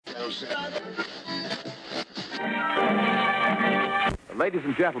Ladies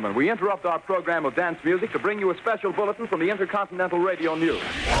and gentlemen, we interrupt our program of dance music to bring you a special bulletin from the Intercontinental Radio News.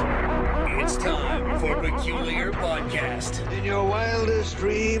 It's time for Peculiar Podcast. In your wildest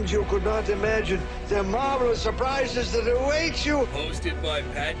dreams, you could not imagine the marvelous surprises that await you. Hosted by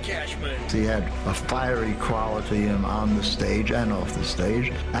Pat Cashman. He had a fiery quality on the stage and off the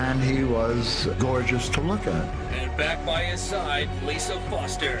stage, and he was gorgeous to look at. And back by his side, Lisa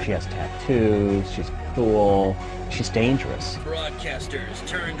Foster. She has tattoos, she's cool, she's dangerous. Broadcasters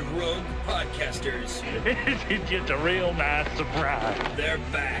turned rogue podcasters. It's just a real nice surprise. They're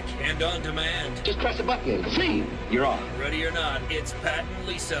back and on demand. Just press a button. See, you're on. Ready or not, it's Pat and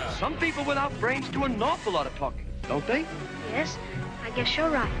Lisa. Some people without brains do an awful lot of talking, don't they? Yes, I guess you're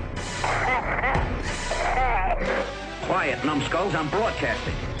right. Quiet, numbskulls, I'm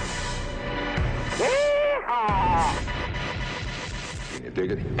broadcasting. Can you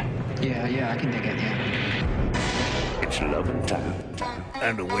dig it? Yeah, I can dig it, yeah. It's loving time.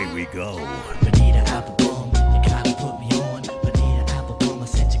 And away we go. Bonita Applebaum, you gotta put me on. Bonita Applebaum, I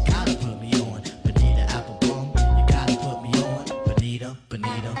said you gotta put me on. Bonita Applebaum, you gotta put me on. Bonita.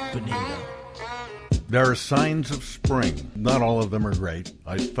 There are signs of spring. Not all of them are great.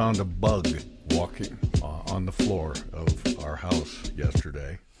 I found a bug walking on the floor of our house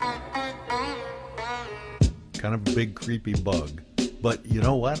yesterday. Kind of a big, creepy bug. But you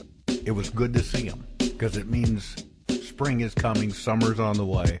know what? It was good to see him, because it means spring is coming, summer's on the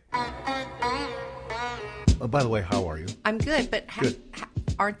way. Oh, by the way, how are you? I'm good, but Good.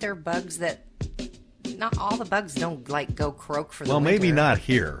 Aren't there bugs that... Not all the bugs don't, like, go croak for the Well, winter. maybe not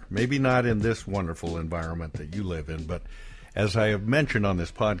here. Maybe not in this wonderful environment that you live in. But as I have mentioned on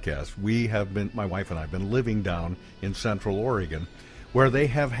this podcast, my wife and I have been living down in Central Oregon, where they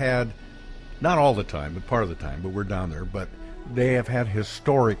have had, not all the time, but part of the time, but we're down there, but they have had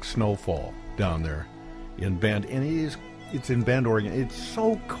historic snowfall down there in Bend. And it's in Bend, Oregon. It's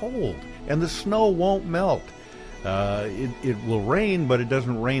so cold, and the snow won't melt. It will rain, but it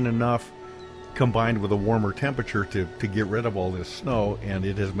doesn't rain enough combined with a warmer temperature to get rid of all this snow, and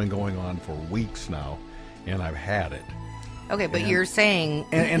it has been going on for weeks now, and I've had it. Okay, but you're saying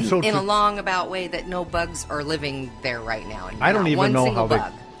and so in a long about way that no bugs are living there right now. And I don't not even one know single how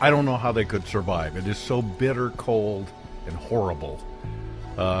bug. I don't know how they could survive. It is so bitter, cold, and horrible.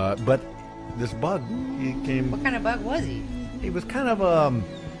 But this bug, he came. What kind of bug was he? He was kind of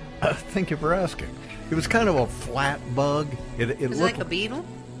thank you for asking. It was kind of a flat bug. It Was it looked like a beetle?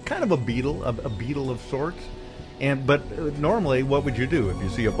 kind of a beetle of sorts. But normally, what would you do if you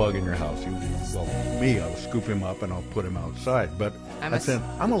see a bug in your house? I'll scoop him up and I'll put him outside. But I said,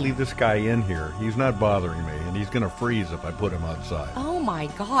 I'm going to leave this guy in here. He's not bothering me, and he's going to freeze if I put him outside. Oh my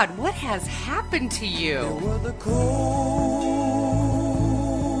God, what has happened to you? There were the coldest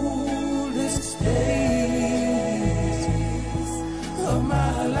days of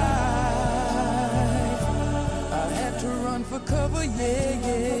my life. I had to run for cover, yeah.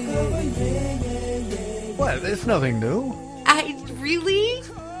 What? It's nothing new. Really?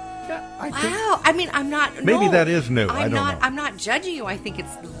 Yeah, Wow. I mean, I'm not... Maybe no, that is new. I don't know. I'm not judging you. I think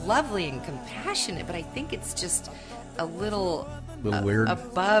it's lovely and compassionate, but I think it's just a little weird.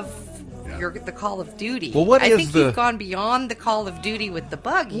 Above the Call of Duty. Well, I think you've gone beyond the Call of Duty with the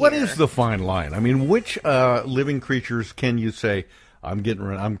bug here. What is the fine line? I mean, which living creatures can you say,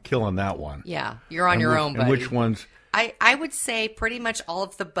 I'm killing that one? Yeah, you're on your own, buddy. And which ones... I would say pretty much all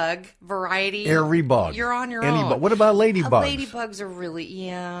of the bug variety. Every bug. You're on your own. What about ladybugs? Ladybugs are really,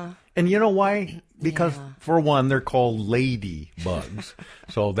 yeah. And you know why? Because, for one, they're called ladybugs.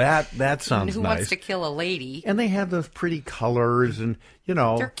 So that sounds Who nice. wants to kill a lady? And they have those pretty colors, and,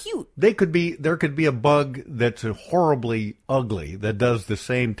 they're cute. There could be a bug that's horribly ugly that does the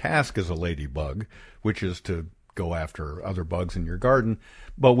same task as a ladybug, which is to go after other bugs in your garden.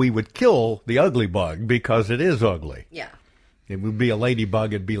 But we would kill the ugly bug because it is ugly. Yeah. It would be a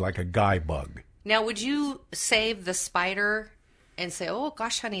ladybug. It'd be like a guy bug. Now, would you save the spider and say, oh,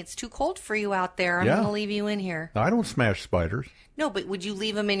 gosh, honey, it's too cold for you out there. I'm going to leave you in here. No, I don't smash spiders. No, but would you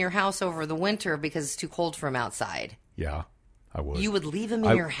leave him in your house over the winter because it's too cold for him outside? Yeah, I would. You would leave him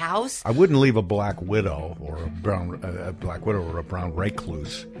in your house? I wouldn't leave a black widow or a brown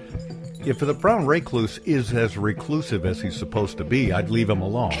recluse. If the brown recluse is as reclusive as he's supposed to be, I'd leave him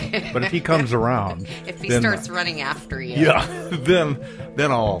alone. But if he comes around, if he starts running after you, then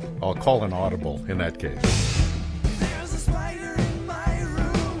I'll call an audible in that case. There's a spider in my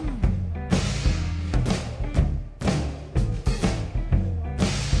room.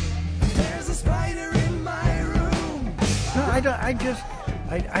 There's a spider in my room. No, I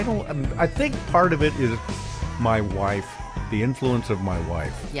don't. I think part of it is my wife the influence of my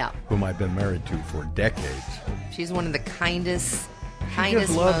wife, Yeah. whom I've been married to for decades. She's one of the kindest, loves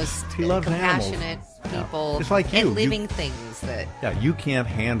most compassionate animals. people. It's like you. And living things that... Yeah, you can't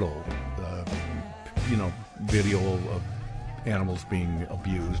handle, video of animals being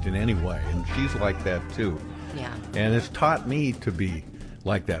abused in any way, and she's like that too. Yeah. And it's taught me to be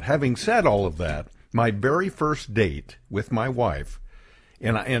like that. Having said all of that, my very first date with my wife,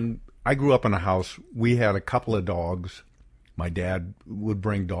 and I grew up in a house, we had a couple of dogs. My dad would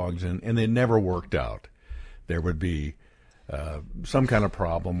bring dogs in, and they never worked out. There would be some kind of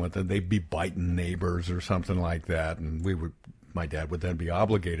problem with it. They'd be biting neighbors or something like that, and my dad would then be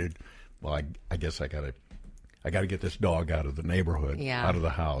obligated, well, I guess I got to get this dog out of the neighborhood, out of the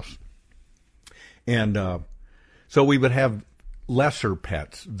house. And so we would have lesser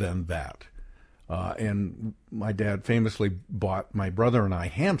pets than that. And my dad famously bought my brother and I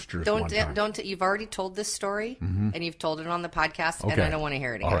hamsters one time. You've already told this story, and you've told it on the podcast, Okay. and I don't want to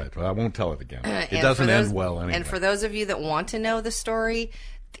hear it again. All right, well, I won't tell it again. It doesn't end well anyway. And for those of you that want to know the story,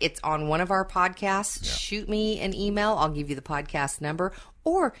 it's on one of our podcasts. Yeah. Shoot me an email. I'll give you the podcast number.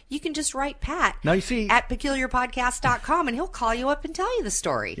 Or you can just write Pat now, you see, at peculiarpodcast.com, and he'll call you up and tell you the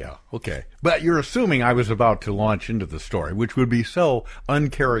story. Yeah, okay. But you're assuming I was about to launch into the story, which would be so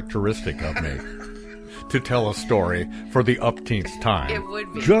uncharacteristic of me to tell a story for the upteenth time. It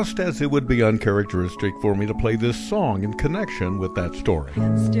would be. Just as it would be uncharacteristic for me to play this song in connection with that story.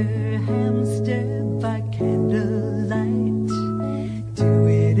 Hamster, hamster by candlelight. Do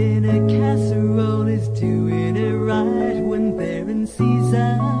it in a casserole is doing it right when Baron sees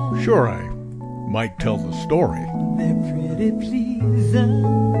us. Sure, I might tell the story. They're pretty pleasing.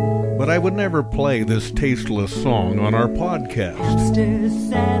 But I would never play this tasteless song on our podcast. Hamster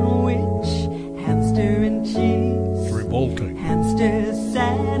sandwich, hamster and cheese. It's revolting. Hamster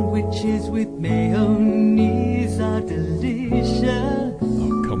sandwiches with mayonnaise are delicious.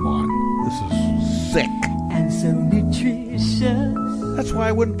 Oh, come on. This is sick. And so nutritious. That's why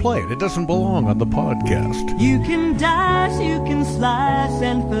I wouldn't play it. It doesn't belong on the podcast. You can dice, you can slice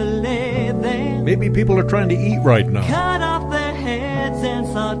and fillet them. Maybe people are trying to eat right now. Cut off their heads and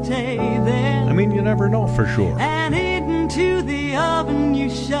saute them. I mean, you never know for sure. And eat into the oven you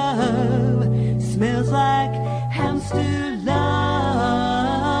shove. Smells like hamster love.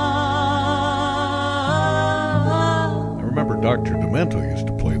 I remember Dr. Demento used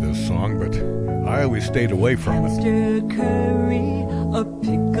to play this song, but I always stayed away from hamster it. Curry or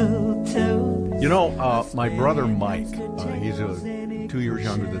pickled toast. You know, my brother Mike, he's 2 years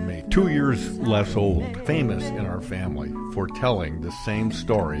younger than me, 2 years less old, famous in our family for telling the same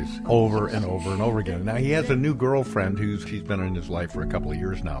stories over and over and over again. Now, he has a new girlfriend she's been in his life for a couple of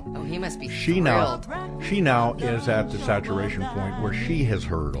years now. Oh, he must be thrilled. She She now is at the saturation point where she has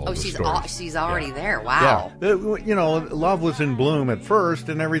heard all the stories. She's already there. Wow. Yeah. Love was in bloom at first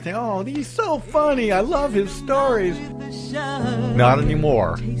and everything. Oh, he's so funny. I love his stories. Not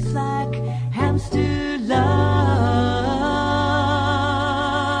anymore. Tastes like hamster love.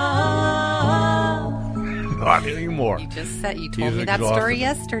 Not anymore. You told me that story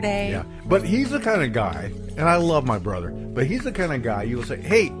yesterday. Yeah. But he's the kind of guy, and I love my brother, but he's the kind of guy you will say,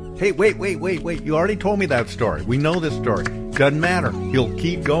 hey, wait. You already told me that story. We know this story. Doesn't matter. He'll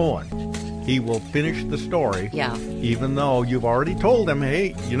keep going. He will finish the story. Yeah. Even though you've already told him,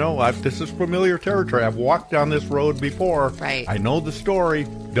 hey, this is familiar territory. I've walked down this road before. Right. I know the story.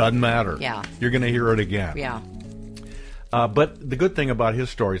 Doesn't matter. Yeah. You're going to hear it again. Yeah. But the good thing about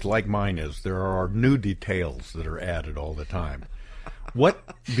his stories, like mine, is there are new details that are added all the time. What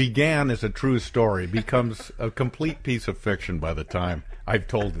began as a true story becomes a complete piece of fiction by the time I've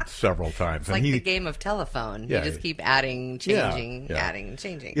told it several times. It's like the game of telephone. Yeah, you just keep adding, changing, adding, and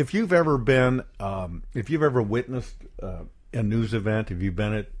changing. If you've ever witnessed a news event, if you've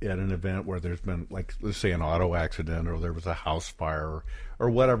been at an event where there's been, like, let's say an auto accident or there was a house fire or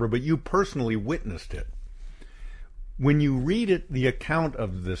whatever, but you personally witnessed it, when you read the account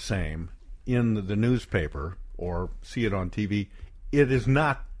of the same in the newspaper or see it on TV, it is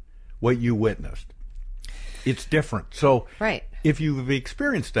not what you witnessed. It's different. So right. If you've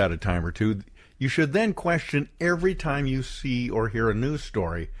experienced that a time or two, you should then question every time you see or hear a news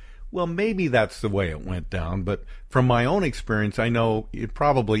story, well, maybe that's the way it went down, but from my own experience, I know it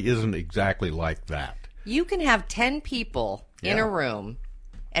probably isn't exactly like that. You can have 10 people in a room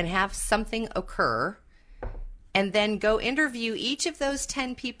and have something occur, and then go interview each of those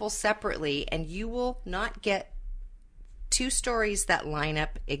 10 people separately, and you will not get two stories that line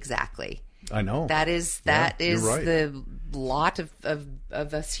up exactly. I know. That is right. the lot of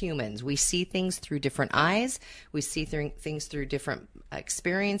us humans. We see things through different eyes. We see things through different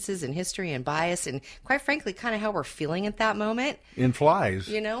experiences and history and bias and, quite frankly, kind of how we're feeling at that moment. In flies,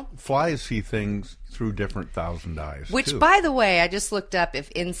 flies see things through different thousand eyes. Which, too. By the way, I just looked up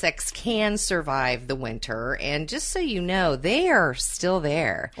if insects can survive the winter, and just so you know, they are still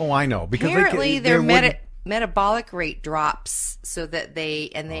there. Oh, I know, because apparently their metabolic rate drops so that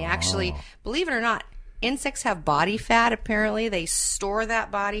they actually, believe it or not, insects have body fat. Apparently, they store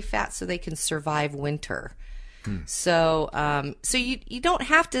that body fat so they can survive winter. So you don't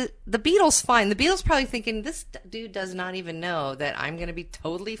have to. The beetle's fine. The beetle's probably thinking, this dude does not even know that I'm going to be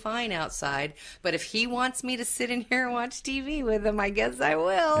totally fine outside. But if he wants me to sit in here and watch TV with him, I guess I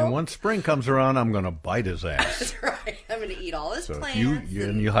will. And once spring comes around, I'm going to bite his ass. That's right. I'm going to eat all his plants.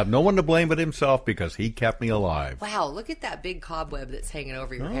 And you'll have no one to blame but himself because he kept me alive. Wow, look at that big cobweb that's hanging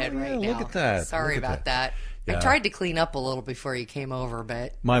over your head right now. Look at that. Sorry about that. Yeah. I tried to clean up a little before you came over,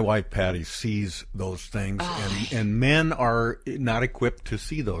 but... My wife, Patty, sees those things, and men are not equipped to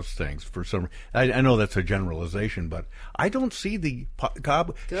see those things for some... I know that's a generalization, but I don't see the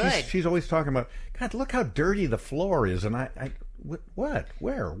cob... Good. She's always talking about, God, look how dirty the floor is, and what?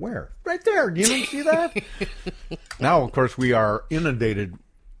 Where? Right there. Do you see that? Now, of course, we are inundated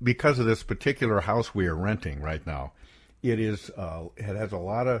because of this particular house we are renting right now. It has a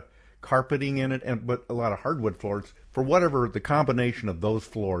lot of carpeting in it, but a lot of hardwood floors. For whatever, the combination of those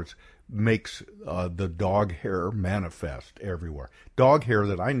floors makes the dog hair manifest everywhere. Dog hair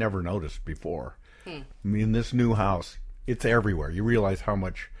that I never noticed before. In this new house, it's everywhere. You realize how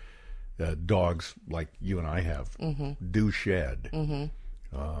much dogs like you and I have do shed.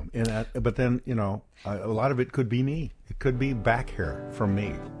 But then, a lot of it could be me. It could be back hair from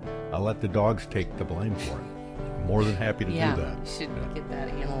me. I'll let the dogs take the blame for it. More than happy to do that. You should get that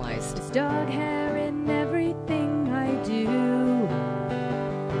analyzed. It's dog hair in everything I do.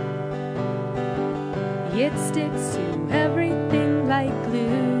 It sticks to everything like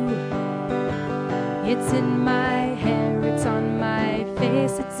glue. It's in my hair, it's on my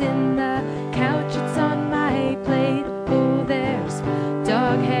face, it's in the couch, it's on my plate. Oh, there's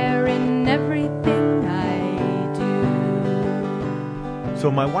dog hair in everything I do. So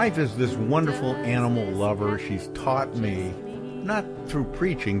my wife is this wonderful animal lover. She's taught me, not through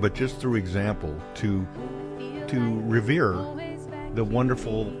preaching, but just through example, to revere the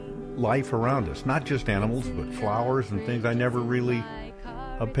wonderful life around us. Not just animals, but flowers and things I never really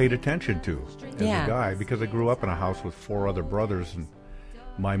paid attention to as a guy, because I grew up in a house with 4 other brothers, and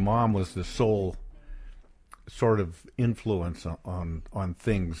my mom was the sole sort of influence on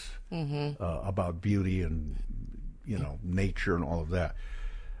things about beauty and nature and all of that.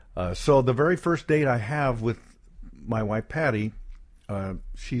 So the very first date I have with my wife Patty,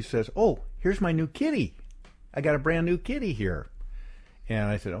 she says, "Oh, here's my new kitty. I got a brand new kitty here." And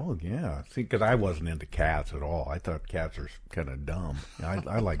I said, "Oh yeah," because I wasn't into cats at all. I thought cats are kind of dumb.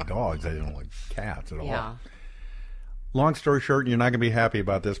 I like dogs. I don't like cats at all. Yeah. Long story short, you're not going to be happy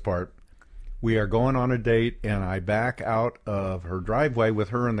about this part. We are going on a date, and I back out of her driveway with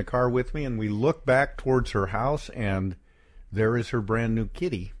her in the car with me, and we look back towards her house, and there is her brand new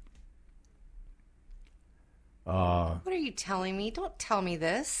kitty. What are you telling me? Don't tell me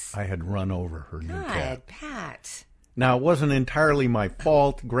this. I had run over her new cat. Pat. Now, it wasn't entirely my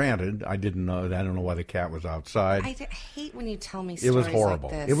fault, granted. I didn't know. I don't know why the cat was outside. I hate when you tell me stories like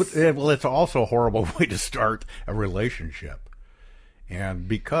this. It was horrible. It's also a horrible way to start a relationship. And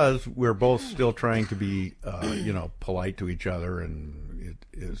because we're both still trying to be, polite to each other, and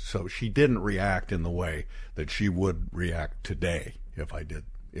so she didn't react in the way that she would react today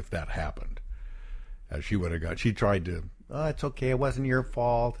if that happened. She tried to, it's okay, it wasn't your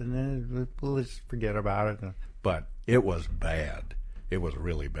fault, and then let's forget about it. But it was bad. It was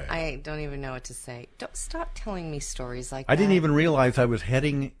really bad. I don't even know what to say. Don't stop telling me stories like that. I didn't even realize I was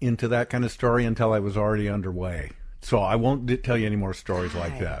heading into that kind of story until I was already underway. So I won't tell you any more stories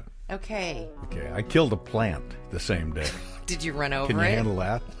like that. Okay. I killed a plant the same day. Did you run over it? Can you handle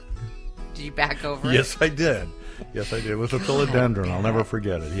that? Did you back over it? Yes, I did. It was a philodendron. I'll never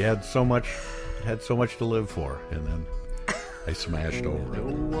forget it. He had so much to live for, and then I smashed over it.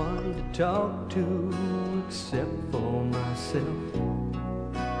 No one to talk to except for myself.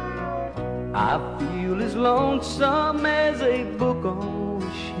 I feel as lonesome as a book on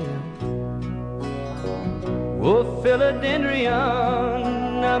a shelf. Oh,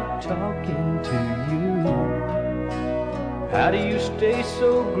 philodendron, I'm talking to you. How do you stay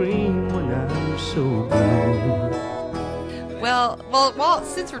so green when I'm so blue? Well,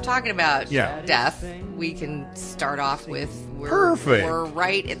 since we're talking about Yeah. death, we can start off with Perfect. We're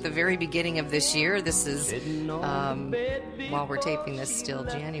right at the very beginning of this year. This is while we're taping this, still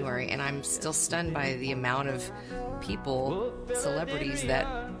January, and I'm still stunned by the amount of people, celebrities that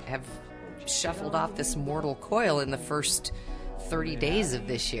have shuffled off this mortal coil in the first 30 days of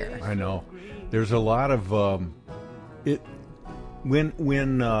this year. I know. There's a lot of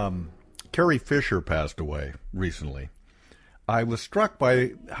when Carrie Fisher passed away recently, I was struck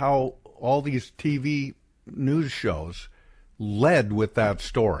by how all these TV news shows led with that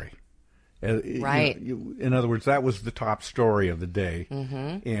story. Right. In other words, that was the top story of the day.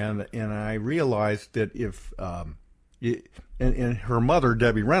 Mm-hmm. And I realized that if and her mother,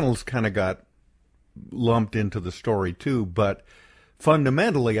 Debbie Reynolds, kind of got lumped into the story too, but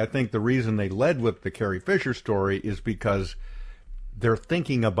fundamentally, I think the reason they led with the Carrie Fisher story is because they're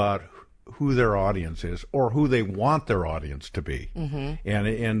thinking about who their audience is or who they want their audience to be. Mm-hmm.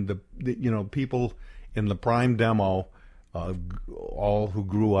 And the people in the Prime demo, all who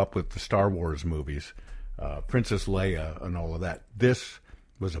grew up with the Star Wars movies, Princess Leia and all of that, this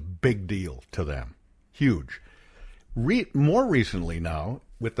was a big deal to them. Huge. More recently now,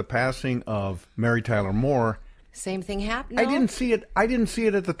 with the passing of Mary Tyler Moore, same thing happened. I didn't see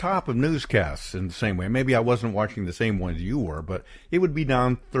it at the top of newscasts in the same way. Maybe I wasn't watching the same ones you were, but it would be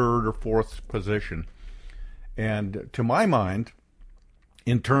down third or fourth position. And to my mind,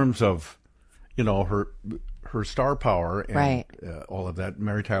 in terms of, her star power and right. All of that,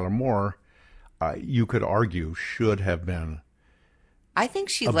 Mary Tyler Moore, you could argue should have been. I think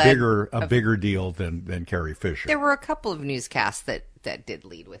she a led bigger deal than Carrie Fisher. There were a couple of newscasts that did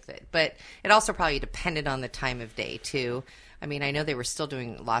lead with it, but it also probably depended on the time of day too. I mean, I know they were still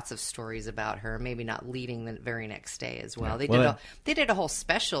doing lots of stories about her, maybe not leading the very next day as well. Yeah. They did a whole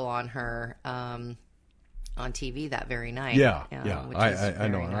special on her on TV that very night. Yeah. I know, and nice,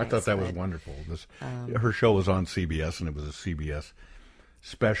 I thought that was wonderful. Her show was on CBS, and it was a CBS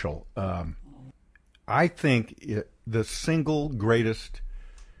special. I think the single greatest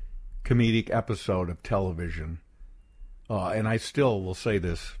comedic episode of television, and I still will say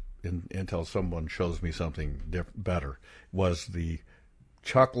this until someone shows me something better, was the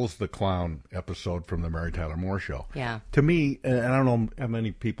Chuckles the Clown episode from the Mary Tyler Moore Show. Yeah. To me, and I don't know how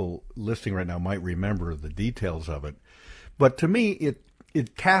many people listening right now might remember the details of it, but to me,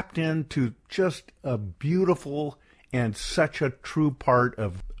 it tapped into just a beautiful and such a true part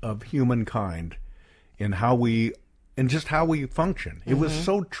of humankind. And how we function. It was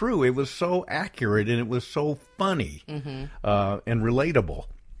so true. It was so accurate, and it was so funny and relatable.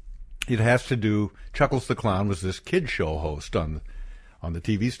 It has to do. Chuckles the Clown was this kid show host on the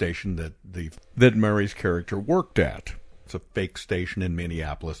TV station that Mary's character worked at. It's a fake station in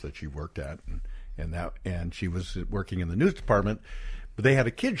Minneapolis that she worked at, and she was working in the news department. But they had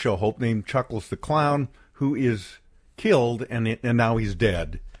a kid show host named Chuckles the Clown who is killed, and now he's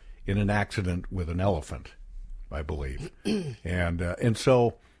dead in an accident with an elephant, I believe. And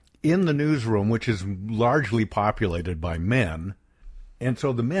so in the newsroom, which is largely populated by men, and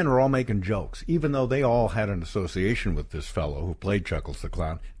so the men are all making jokes. Even though they all had an association with this fellow who played Chuckles the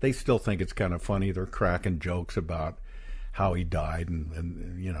Clown, they still think it's kind of funny. They're cracking jokes about how he died and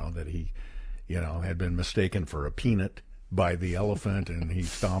that he, had been mistaken for a peanut by the elephant and he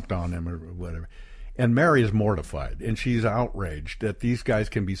stomped on him or whatever. And Mary is mortified, and she's outraged that these guys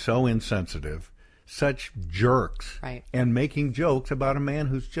can be so insensitive, such jerks, right, and making jokes about a man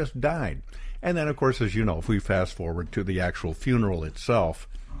who's just died. And then, of course, as you know, if we fast forward to the actual funeral itself,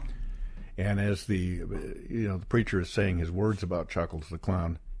 and as the preacher is saying his words about Chuckles the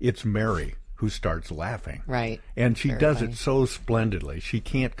Clown, it's Mary who starts laughing. Right. And she does it so splendidly. She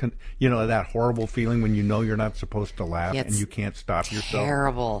can't, that horrible feeling when you're not supposed to laugh and you can't stop yourself.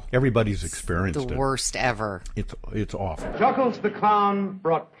 Terrible. Everybody's experienced it. The worst ever. It's awful. Chuckles the Clown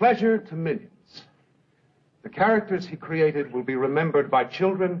brought pleasure to millions. The characters he created will be remembered by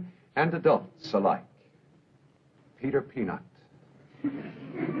children and adults alike. Peter Peanut,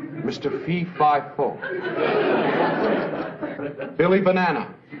 Mr. Fee-Fi-Fo, Billy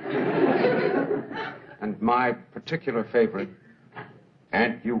Banana, and my particular favorite,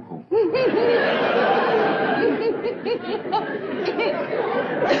 Aunt Yoo-Hoo.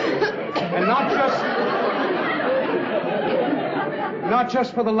 And not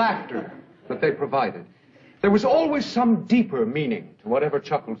just for the laughter that they provided. There was always some deeper meaning to whatever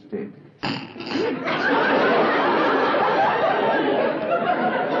Chuckles did.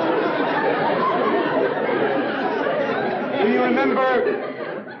 Do you remember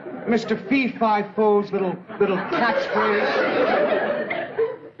Mr. Fee-Fi-Fo's little catchphrase?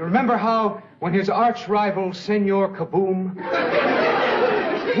 You remember how, when his arch-rival, Senor Kaboom,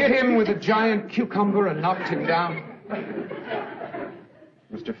 hit him with a giant cucumber and knocked him down?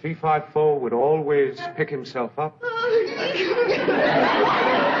 Mr. Fee-Fi-Fo would always pick himself up,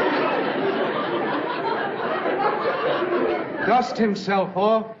 dust himself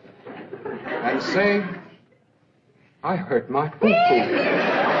off, and say, I hurt my poo-poo.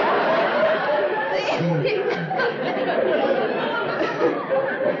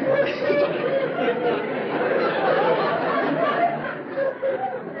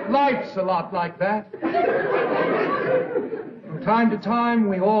 Life's a lot like that. From time to time,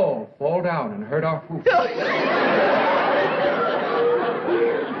 we all fall down and hurt our poo-poo.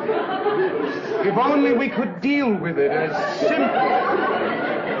 If only we could deal with it as simply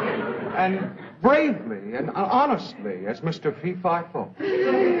and bravely and honestly as Mr. Fee-Fi-Fo.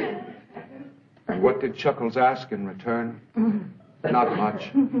 And what did Chuckles ask in return? Not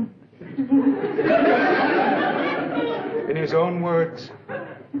much. In his own words,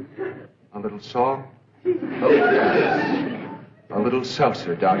 a little song, a little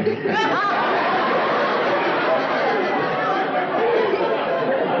seltzer down here.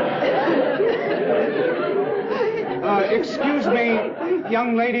 Excuse me,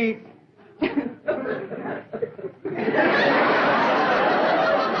 young lady.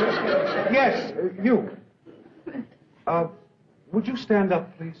 Yes, you. Would you stand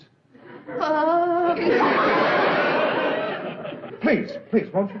up, please? Please,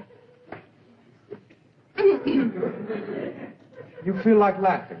 won't you? You feel like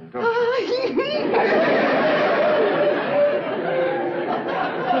laughing, don't you?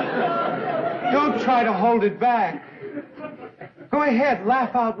 Don't try to hold it back. Go ahead,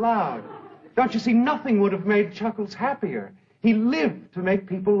 laugh out loud. Don't you see, nothing would have made Chuckles happier. He lived to make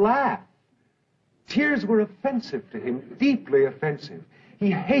people laugh. Tears were offensive to him, deeply offensive.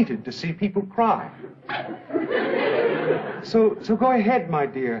 He hated to see people cry. So go ahead, my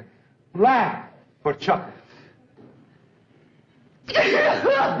dear. Laugh for Chuckles.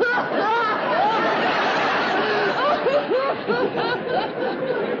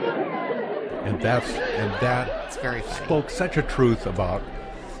 And that very funny. Spoke such a truth about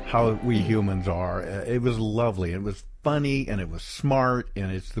how we humans are. It was lovely. It was funny, and it was smart,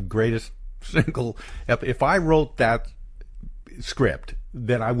 and it's the greatest single. If I wrote that script,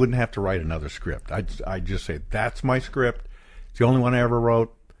 then I wouldn't have to write another script. I'd just say, that's my script. It's the only one I ever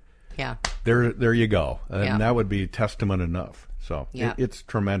wrote. Yeah. There you go. And that would be testament enough. So it's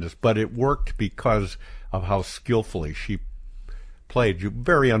tremendous. But it worked because of how skillfully she played.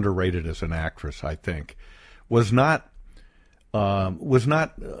 Very underrated as an actress, I think. Was not thought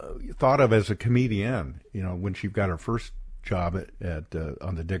of as a comedian. You know, when she got her first job at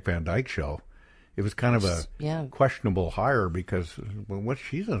on the Dick Van Dyke Show, it was kind of a questionable hire because, well,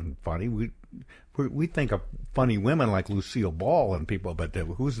 she isn't funny. We think of funny women like Lucille Ball and people, but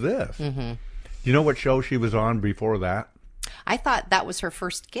who's this? Mm-hmm. You know what show she was on before that? I thought that was her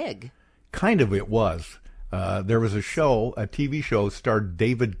first gig. Kind of it was. There was a TV show starred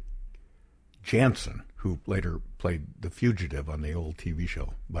David Jansen, who later played the fugitive on the old TV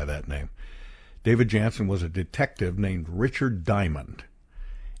show by that name. David Jansen was a detective named Richard Diamond,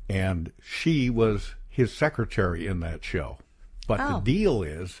 and she was his secretary in that show. But the deal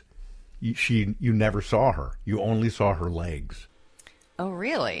is, you never saw her. You only saw her legs. Oh,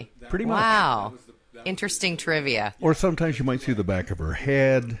 really? Pretty much. Wow. Interesting trivia. Or sometimes you might see the back of her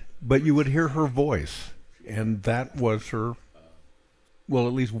head, but you would hear her voice. And that was her, well,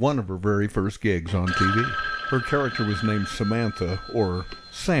 at least one of her very first gigs on TV. Her character was named Samantha, or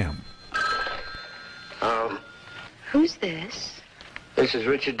Sam. Who's this? This is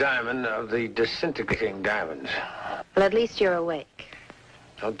Richard Diamond of the Disintegrating Diamonds. Well, at least you're awake.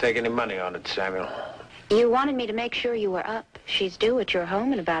 Don't take any money on it, Samuel. You wanted me to make sure you were up. She's due at your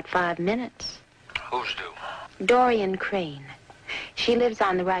home in about 5 minutes. Who's due? Dorian Crane. She lives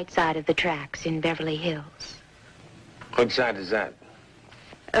on the right side of the tracks in Beverly Hills. What side is that?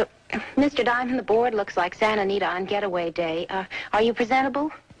 Mr. Diamond, the board looks like Santa Anita on getaway day. Are you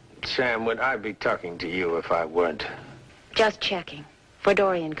presentable? Sam, would I be talking to you if I weren't? Just checking. For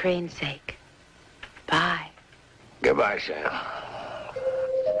Dorian Crane's sake. Bye. Goodbye, Sam.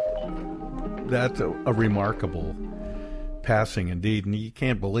 That's a remarkable passing indeed. And you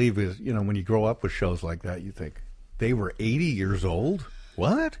can't believe is, when you grow up with shows like that, you think, they were 80 years old?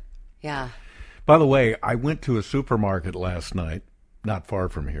 What? Yeah. By the way, I went to a supermarket last night, not far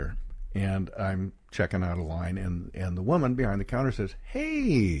from here, and I'm checking out a line, and the woman behind the counter says,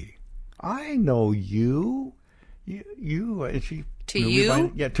 "Hey, I know you." You and she to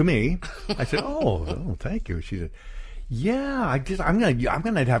you? Yeah, to me. I said, oh, thank you. She said, Yeah, I'm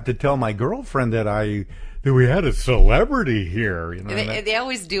gonna have to tell my girlfriend that we had a celebrity here. You know, they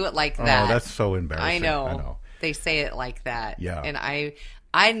always do it like that. Oh, that's so embarrassing. I know. They say it like that. Yeah. And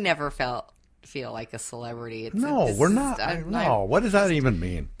I never feel like a celebrity. We're not. No, what does that even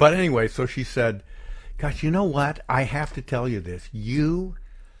mean? But anyway, so she said, "Gosh, you know what? I have to tell you this. You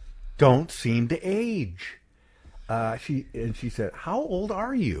don't seem to age." She said, "How old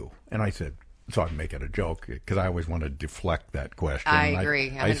are you?" And I said, so I'm making a joke because I always want to deflect that question. I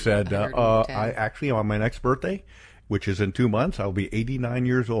agree. I said, I actually on my next birthday, which is in 2 months, I'll be 89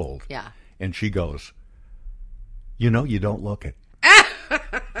 years old. Yeah. And she goes, you don't look it.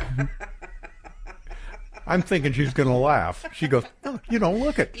 I'm thinking she's going to laugh. She goes, no, you don't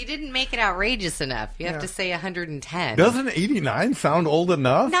look it. You didn't make it outrageous enough. You have to say 110. Doesn't 89 sound old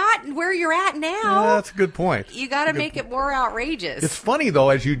enough? Not where you're at now. Yeah, that's a good point. You got to make it more outrageous. It's funny,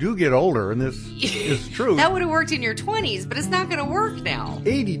 though, as you do get older, and this is true. That would have worked in your 20s, but it's not going to work now.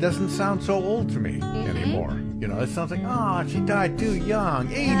 80 doesn't sound so old to me anymore. You know, it sounds like, oh, she died too young.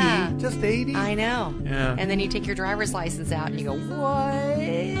 80? Yeah. Just 80? I know. Yeah. And then you take your driver's license out and you go, what?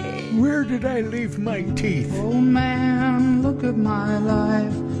 Where did I leave my teeth? Oh, man, look at my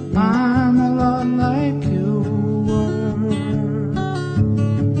life. I'm a lot like you were.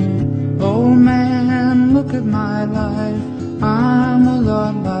 Oh, man, look at my life. I'm a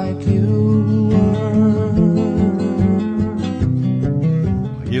lot like you were.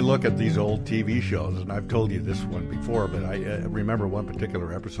 You look at these old TV shows, and I've told you this one before, but I remember one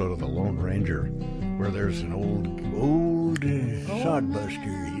particular episode of The Lone Ranger where there's an old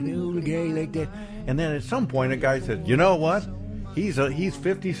sodbuster, you know, the guy like that. And then at some point, a guy said, you know what? He's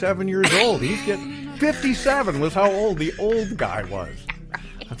 57 years old. He's getting 57 was how old the old guy was.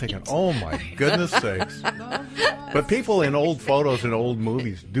 I'm thinking, oh my goodness sakes. But people in old photos and old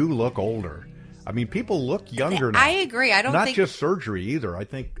movies do look older. I mean, people look younger now. I agree. I don't Not think... just surgery either.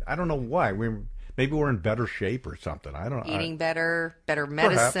 I don't know why. Maybe we're in better shape or something. I don't know. Eating better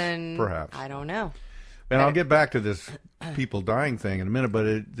medicine. Perhaps. I don't know. And I'll get back to this people dying thing in a minute, but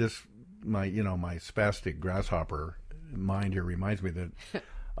my spastic grasshopper mind here reminds me that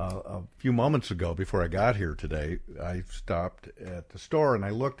a few moments ago, before I got here today, I stopped at the store and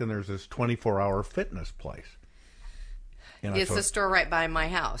I looked, and there's this 24-hour fitness place. And it's the store right by my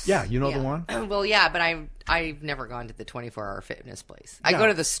house. Yeah, you know the one? Well, yeah, but I've never gone to the 24-hour fitness place. I go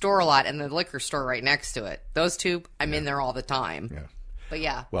to the store a lot and the liquor store right next to it. Those two, I'm in there all the time. Yeah. But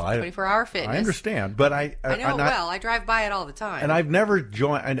yeah, well, 24-hour fitness. I understand, but I know it well. I drive by it all the time. And I've never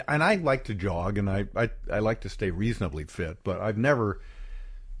joined, and I like to jog, and I like to stay reasonably fit, but I've never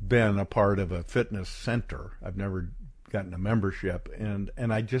been a part of a fitness center. I've never gotten a membership, and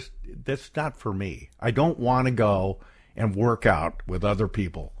that's not for me. I don't want to go and work out with other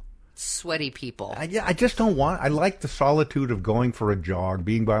people. Sweaty people. I just don't want. I like the solitude of going for a jog,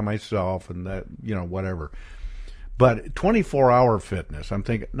 being by myself, and that, whatever. But 24-hour fitness, I'm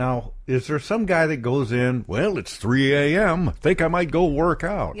thinking, now, is there some guy that goes in, well, it's 3 a.m., I think I might go work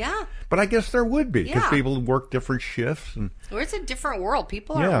out. Yeah. But I guess there would be, because people work different shifts. Well, it's a different world.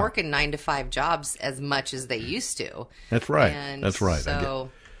 People aren't working 9-to-5 jobs as much as they used to. That's right. And that's right. So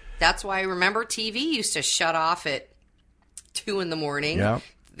that's why, remember, TV used to shut off at 2 in the morning. Yeah.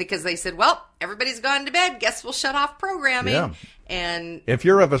 Because they said, well, everybody's gone to bed. Guess we'll shut off programming. Yeah. And if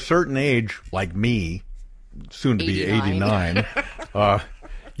you're of a certain age, like me, soon to be 89,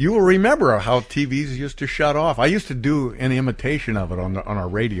 you will remember how TVs used to shut off. I used to do an imitation of it on our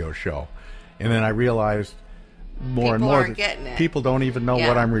radio show, and then I realized more and more that people don't even know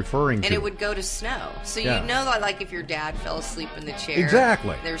what I'm referring to. And it would go to snow, so you know that, like, if your dad fell asleep in the chair,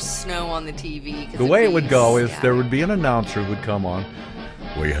 exactly, there's snow on the TV. The way it would go is there would be an announcer who would come on.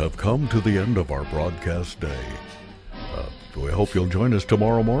 We have come to the end of our broadcast day. We hope you'll join us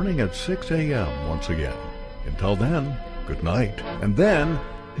tomorrow morning at 6 a.m. once again. Until then, good night. And then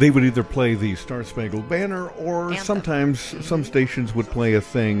they would either play the Star Spangled Banner, or sometimes some stations would play a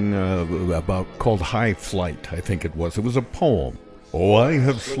thing called High Flight, I think it was. It was a poem. Oh, I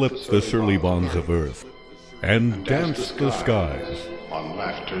have slipped the surly bonds of earth and danced the skies on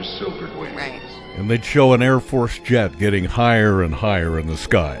laughter's silvered wings. Right. And they'd show an Air Force jet getting higher and higher in the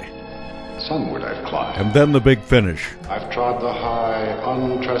sky. Sunward I've climbed. And then the big finish. I've trod the high,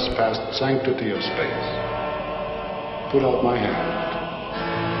 untrespassed sanctity of space. Put out my hand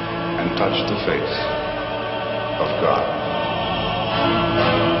and touch the face of God.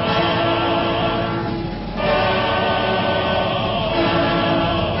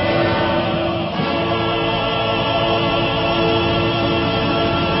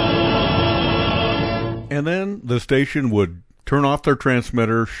 And then the station would turn off their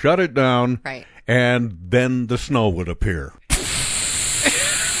transmitter, shut it down, right, and then the snow would appear.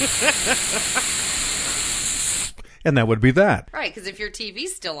 And that would be that. Right, because if your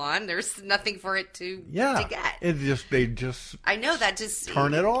TV's still on, there's nothing for it to get. They just I know that just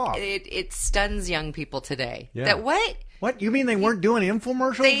turn it off. It stuns young people today. Yeah. That what? What? You mean they weren't doing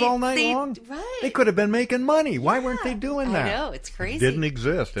infomercials all night long? Right. They could have been making money. Why weren't they doing that? I know, it's crazy. It didn't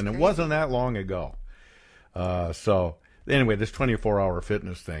exist, and it wasn't that long ago. So anyway, this 24-hour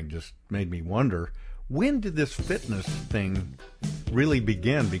fitness thing just made me wonder, when did this fitness thing really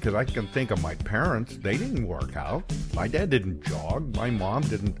begin? Because I can think of my parents. They didn't work out. My dad didn't jog. My mom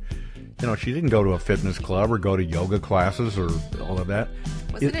didn't, she didn't go to a fitness club or go to yoga classes or all of that.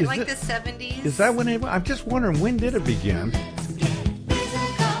 Wasn't it like the 70s? Is that when it, I'm just wondering, when did it begin?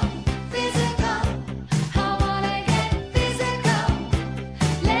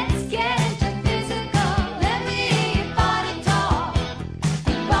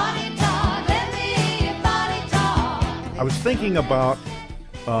 I was thinking about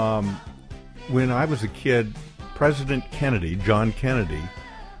when I was a kid, President Kennedy, John Kennedy.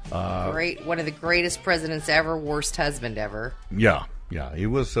 One of the greatest presidents ever, worst husband ever. Yeah, he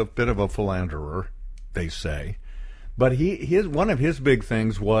was a bit of a philanderer, they say. But one of his big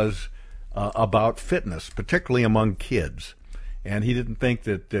things was about fitness, particularly among kids. And he didn't think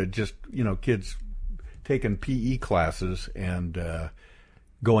that just, kids taking PE classes and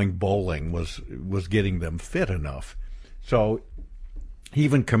going bowling was getting them fit enough. So he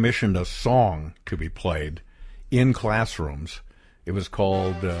even commissioned a song to be played in classrooms. It was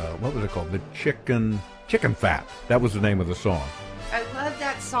called, what was it called? The Chicken Fat. That was the name of the song. I love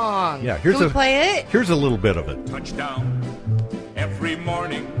that song. Yeah, Can we play it? Here's a little bit of it. Touchdown every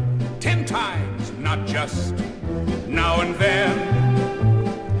morning, 10 times, not just now and then.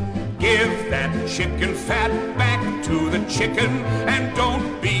 Give that chicken fat back to the chicken and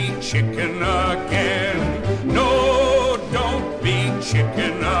don't be chicken again. No, don't be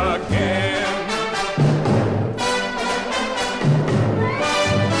chicken again.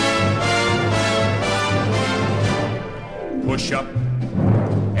 Push up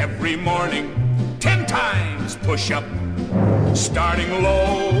every morning, 10 times push up, starting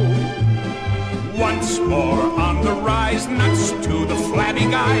low. Once more on the rise, nuts to the flabby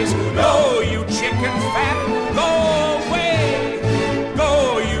guys. Go, you chicken fat, go away.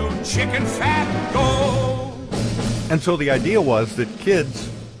 Go, you chicken fat, go. And so the idea was that kids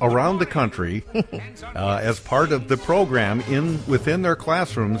around the country, as part of the program within their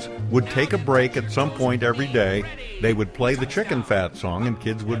classrooms, would take a break at some point every day. They would play the Chicken Fat song, and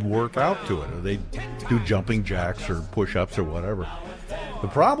kids would work out to it, or they'd do jumping jacks or push-ups or whatever. The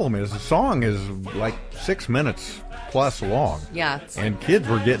problem is the song is like 6 minutes plus long. Yeah. And kids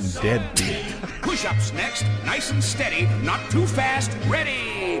were getting dead beat. Push-ups next, nice and steady, not too fast,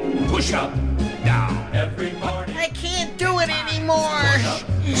 ready. Push-up, down. Every morning. I can't do it anymore.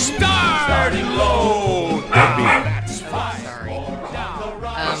 Starting low. That's fine. Sorry.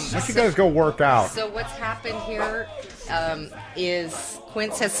 Why don't you guys go work out? So what's happened here is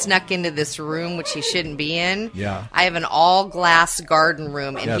Quince has snuck into this room, which he shouldn't be in. Yeah. I have an all-glass garden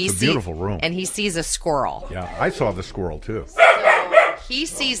room. And it's a beautiful room. And he sees a squirrel. Yeah, I saw the squirrel, too. So he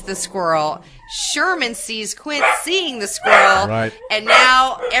sees the squirrel. Sherman sees Quince seeing the squirrel. Right. And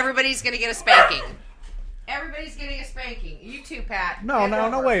now everybody's going to get a spanking. Everybody's getting a spanking. You too, Pat. No,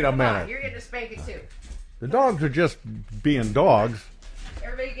 wait a Come minute. on, you're getting a spanking, too. The dogs are just being dogs.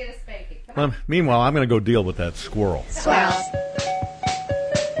 Everybody get a spanking. Come on. Meanwhile, I'm going to go deal with that squirrel. Squirrels.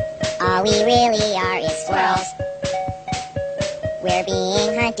 All we really are is squirrels. We're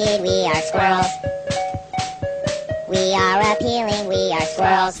being hunted, we are squirrels. We are appealing, we are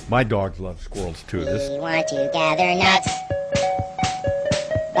squirrels. My dogs love squirrels, too. We want to gather nuts,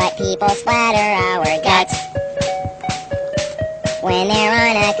 but people splatter our guts when they're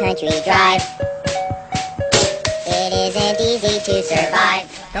on a country drive. It isn't easy to survive.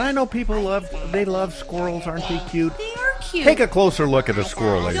 And I know people love squirrels, aren't they cute? They are cute. Take a closer look at a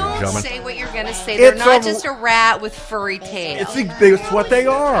squirrel, ladies and Don't gentlemen. say what you're going to say. They're not just a rat with furry tail. It's what they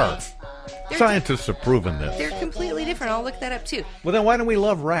are. Scientists have proven this. They're completely different. I'll look that up, too. Well, then why don't we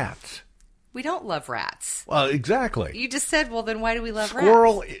love rats? We don't love rats. Well, exactly. You just said, well, then why do we love rats?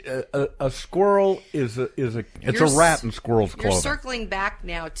 A squirrel is a rat in squirrel's clothing. You're circling back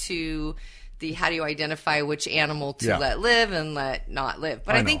now to the how do you identify which animal to let live and let not live.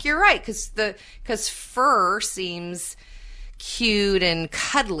 But I think you're right, because fur seems cute and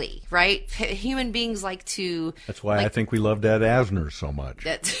cuddly, right? Human beings like to... That's why I think we love Dad Asner so much.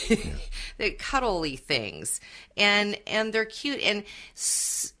 They're cuddly things. And they're cute. And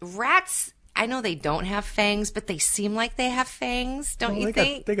rats... I know they don't have fangs, but they seem like they have fangs, don't you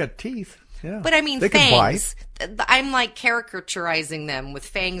think? They got teeth. Yeah. But I mean, they fangs. I'm like caricaturizing them with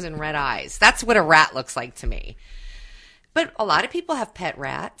fangs and red eyes. That's what a rat looks like to me. But a lot of people have pet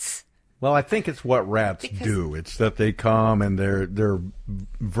rats. Well, I think it's what rats do. It's that they come and they're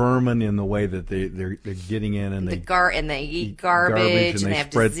vermin in the way that they're getting in and they eat garbage and they have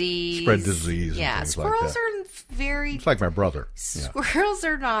disease. Spread disease. Yeah, and things squirrels like that. are very. It's like my brother. Squirrels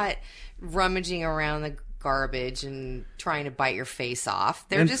are not rummaging around the garbage and trying to bite your face off.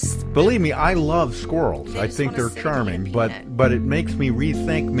 They're just. Believe me, I love squirrels. I think they're charming, but it makes me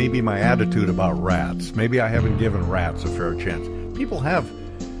rethink maybe my attitude about rats. Maybe I haven't given rats a fair chance. People have.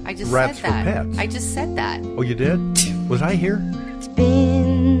 I just rats said that. for pets. I just said that. Oh, you did? Was I here? It's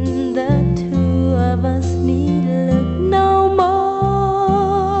been the two of us need look no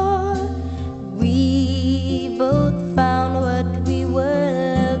more. We both found what we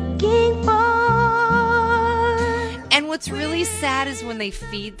were looking for. And what's really sad is when they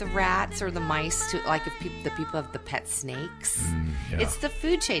feed the rats or the mice to, like if the people have the pet snakes. It's the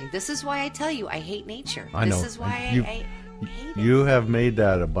food chain. This is why I tell you I hate nature. I know. This is why I hate it. You have made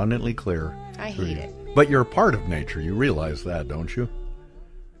that abundantly clear. I hate it. But you're a part of nature. You realize that, don't you?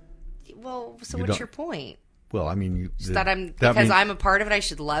 Well, so what's your point? Well, I mean, I'm a part of it, I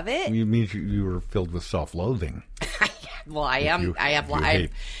should love it. It means you were filled with self-loathing. Well, I am. I have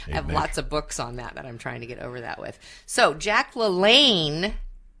lots of books on that I'm trying to get over that with. So Jack LaLanne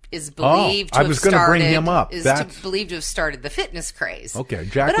is believed to have started. I was going to bring him up. Believed to have started the fitness craze. Okay,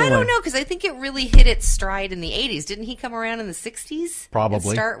 Jack LaLanne. But I don't know because I think it really hit its stride in the 80s. Didn't he come around in the 60s? Probably.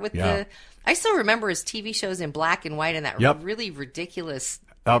 And start with I still remember his TV shows in black and white and that really ridiculous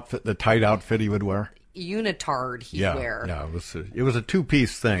outfit, the tight outfit he would wear. Unitard he'd wear. Yeah, it was a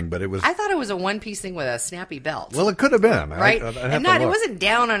two-piece thing, but it was. I thought it was a one-piece thing with a snappy belt. Well, it could have been, right? It wasn't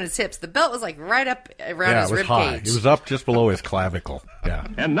down on his hips. The belt was like right up around his rib high. cage. It was up just below his clavicle. Yeah.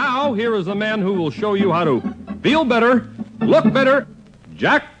 And now here is a man who will show you how to feel better, look better,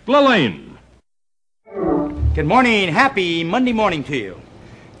 Jack LaLanne. Good morning, happy Monday morning to you.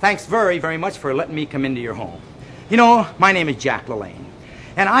 Thanks very, very much for letting me come into your home. You know, my name is Jack LaLanne.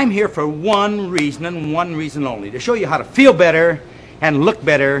 And I'm here for one reason and one reason only, to show you how to feel better and look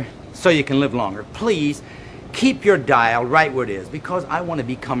better so you can live longer. Please, keep your dial right where it is, because I want to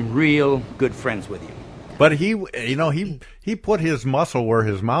become real good friends with you. But he put his muscle where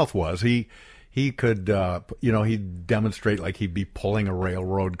his mouth was. He could, he'd demonstrate like he'd be pulling a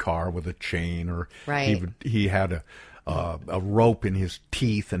railroad car with a chain, or he had a rope in his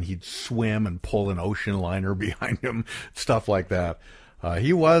teeth, and he'd swim and pull an ocean liner behind him, stuff like that.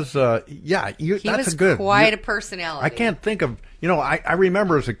 He was, he was quite a personality. I can't think of, I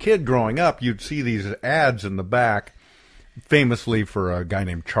remember as a kid growing up, you'd see these ads in the back, famously for a guy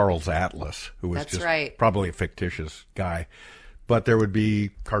named Charles Atlas, who was probably a fictitious guy. But there would be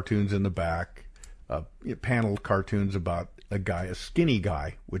cartoons in the back, paneled cartoons about a skinny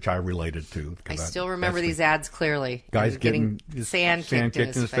guy, which I related to. I still remember these ads clearly. Guys getting sand kicked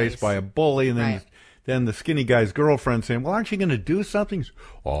in his face by a bully, and then the skinny guy's girlfriend saying, "Well, aren't you going to do something?"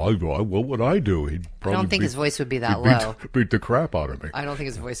 "Oh, what would I do?" He'd probably I don't think his voice would be that low. Beat the crap out of me. I don't think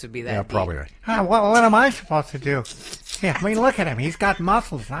his voice would be that deep. Probably. What am I supposed to do? Yeah, I mean, look at him. He's got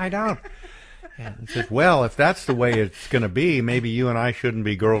muscles. I don't. Yeah, he says, "Well, if that's the way it's going to be, maybe you and I shouldn't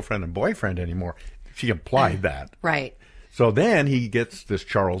be girlfriend and boyfriend anymore." She implied that. Right. So then he gets this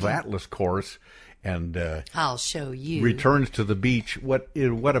Charles Atlas course, and I'll show you. Returns to the beach what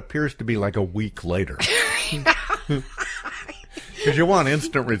appears to be like a week later. Because you want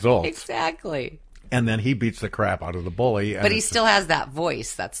instant results. Exactly. And then he beats the crap out of the bully. But he still has that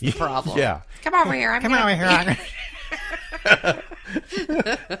voice. That's the problem. Yeah. Come over here. Come over here.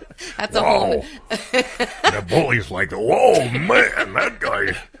 That's a whole. The bully's like, "Whoa, man, that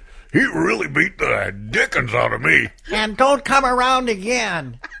guy, he really beat the dickens out of me." And don't come around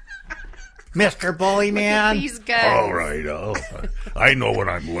again, Mr. Bully Man. These guys. All right, I know when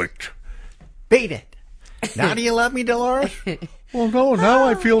I'm licked. Beat it. Now do you love me, Dolores? Well, no, now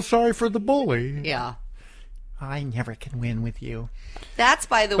I feel sorry for the bully. Yeah. I never can win with you. That's,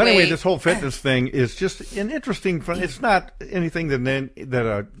 by the way... But anyway, this whole fitness thing is just an interesting... It's not anything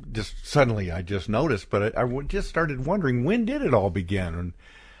that just suddenly I just noticed, but I just started wondering, when did it all begin? And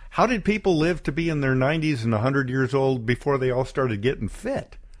how did people live to be in their 90s and 100 years old before they all started getting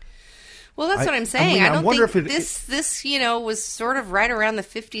fit? Well, that's what I'm saying. I don't think this was sort of right around the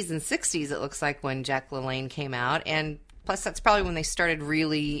 50s and 60s, it looks like, when Jack LaLanne came out. And plus, that's probably when they started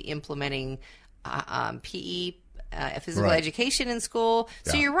really implementing PE physical Right. education in school.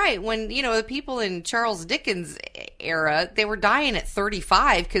 So Yeah. you're right. When, the people in Charles Dickens' era, they were dying at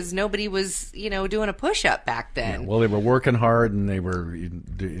 35 because nobody was, doing a push-up back then. Yeah, well, they were working hard, and they were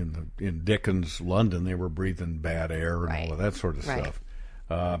in Dickens' London. They were breathing bad air and all of that sort of stuff.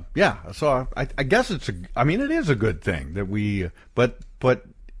 So I guess it is a good thing that but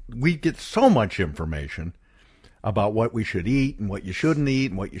we get so much information about what we should eat and what you shouldn't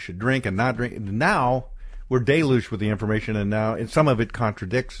eat and what you should drink and not drink. And now we're deluged with the information, and some of it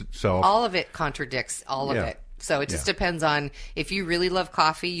contradicts itself. All of it contradicts all of it. So it just depends on, if you really love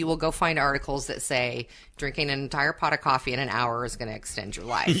coffee, you will go find articles that say drinking an entire pot of coffee in an hour is going to extend your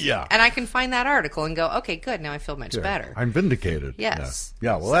life. Yeah. And I can find that article and go, okay, good, now I feel much better. I'm vindicated. Yes.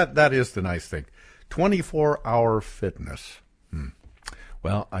 Yeah, well, that is the nice thing. 24-hour fitness.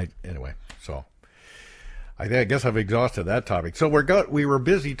 Well, so I guess I've exhausted that topic. So we were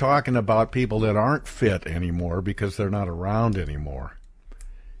busy talking about people that aren't fit anymore because they're not around anymore.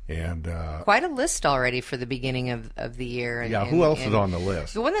 And quite a list already for the beginning of the year. Who else is on the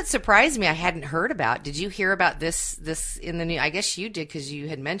list? The one that surprised me I hadn't heard about. Did you hear about this in the news? I guess you did because you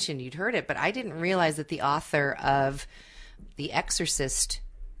had mentioned you'd heard it, but I didn't realize that the author of The Exorcist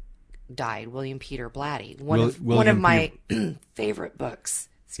died, William Peter Blatty. One of my favorite books.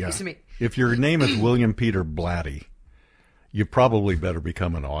 Excuse me. If your name is William Peter Blatty, you probably better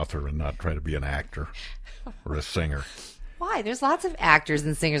become an author and not try to be an actor or a singer. Why? There's lots of actors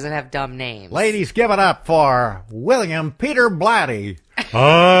and singers that have dumb names. Ladies, give it up for William Peter Blatty.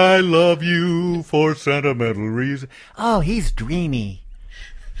 I love you for sentimental reasons. Oh, he's dreamy.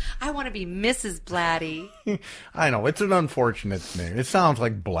 I want to be Mrs. Blatty. I know, it's an unfortunate name. It sounds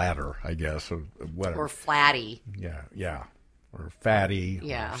like bladder, I guess, or whatever. Or Flatty. Yeah. Or fatty, or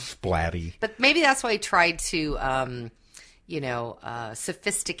splatty. But maybe that's why he tried to,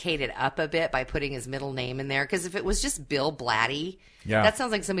 sophisticate it up a bit by putting his middle name in there. Because if it was just Bill Blatty, that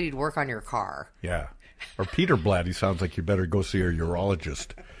sounds like somebody who'd work on your car. Yeah. Or Peter Blatty sounds like you better go see a urologist.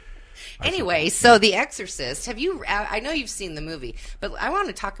 Anyway, so The Exorcist, I know you've seen the movie, but I want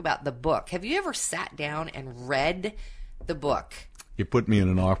to talk about the book. Have you ever sat down and read the book? You put me in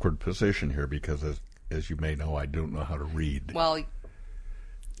an awkward position here because, as you may know, I don't know how to read. Well,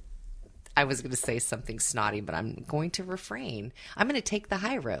 I was going to say something snotty, but I'm going to refrain. I'm going to take the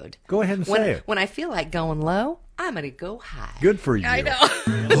high road. Go ahead and say it. When I feel like going low, I'm going to go high. Good for you. I know.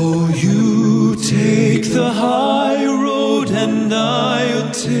 Oh, you take the high road and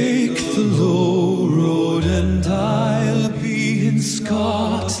I'll take the low road, and I'll be in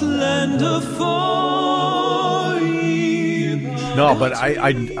Scotland afar ye. No, but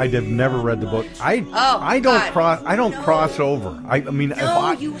I'd have never read the book. I don't cross over. I mean, you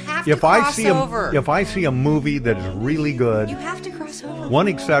have to cross over. If I see a movie that is really good, you have to cross over. One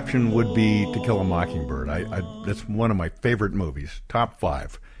exception would be To Kill a Mockingbird. That's one of my favorite movies, top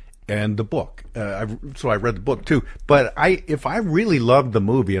 5. And the book. So I read the book too. But if I really loved the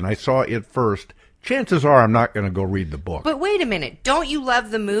movie and I saw it first, chances are I'm not going to go read the book. But wait a minute. Don't you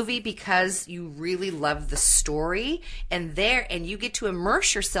love the movie because you really love the story? And you get to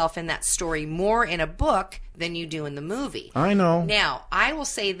immerse yourself in that story more in a book than you do in the movie. I know. Now, I will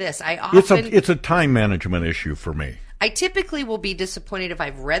say this. It's a time management issue for me. I typically will be disappointed if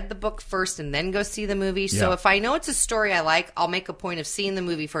I've read the book first and then go see the movie. So if I know it's a story I like, I'll make a point of seeing the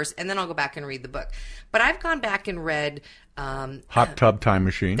movie first and then I'll go back and read the book. But I've gone back and read Hot Tub Time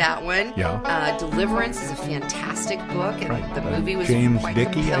Machine. That one. Yeah. Deliverance is a fantastic book, and the movie was James quite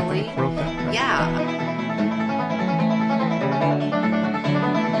Dickey, compelling. I think, wrote that. Right? Yeah.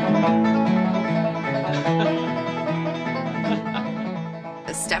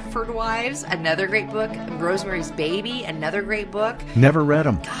 Stepford Wives, another great book. Rosemary's Baby, another great book. Never read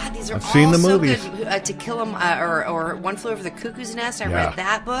them. God, these are I've all seen the so movies. good. To Kill 'Em, or One Flew Over the Cuckoo's Nest. I read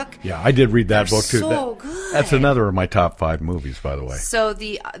that book. Yeah, I did read that book too. So good. That's another of my top 5 movies, by the way. So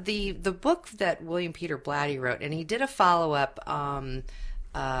the book that William Peter Blatty wrote, and he did a follow up.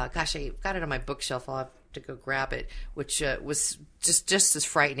 Gosh, I got it on my bookshelf. I'll have to go grab it, which was just as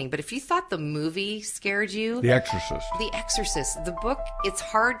frightening. But if you thought the movie scared you, The Exorcist. The Exorcist, the book, it's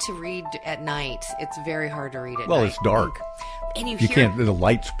hard to read at night. It's very hard to read at night. Well, it's dark. And you can't. The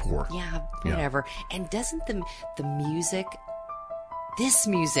lights pour. Yeah, whatever. Yeah. And doesn't the music, this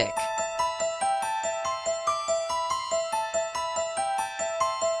music,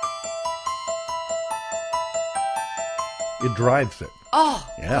 it drives it. Oh,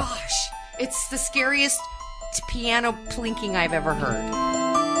 gosh. It's the scariest piano plinking I've ever heard.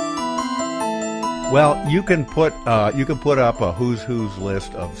 Well, you can put up a who's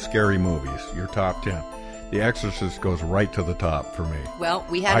list of scary movies, your top 10. The Exorcist goes right to the top for me. Well,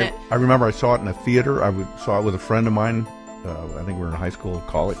 we had I remember I saw it in a theater. I saw it with a friend of mine. I think we were in high school or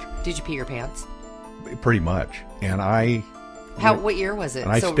college. Did you pee your pants? Pretty much. And what year was it?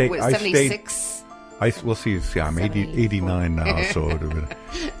 And I so stayed, 76? We'll see, I'm 89 now, so it would have been.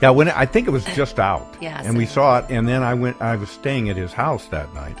 Yeah, I think it was just out. Yeah. And we saw it, and then I was staying at his house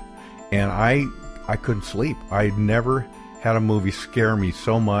that night, and I couldn't sleep. I never had a movie scare me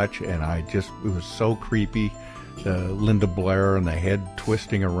so much, and it was so creepy. Linda Blair and the head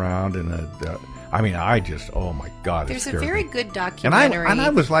twisting around, and oh my God! There's a very good documentary, and I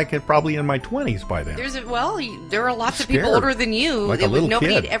was probably in my 20s by then. There are lots of people older than you. Like a little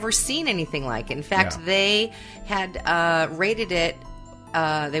nobody kid. had ever seen anything like it. In fact, they had rated it.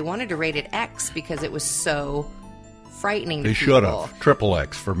 They wanted to rate it X because it was so frightening. They should have triple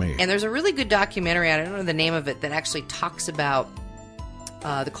X for me. And there's a really good documentary. I don't know the name of it that actually talks about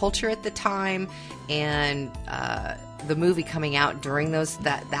the culture at the time and the movie coming out during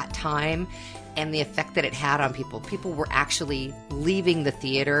that time. And the effect that it had on people. People were actually leaving the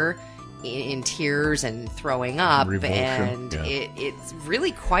theater in tears and throwing up. Revulsion, and it's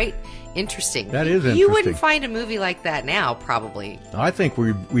really quite interesting. That is interesting. You wouldn't find a movie like that now, probably. I think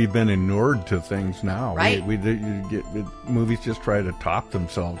we've been inured to things now. Right. Movies just try to top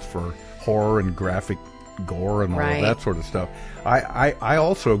themselves for horror and graphic gore and all of that sort of stuff. I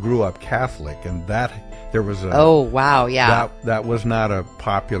also grew up Catholic, and there was a... Oh, wow, yeah. That was not a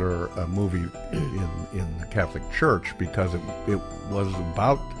popular movie in the Catholic Church because it was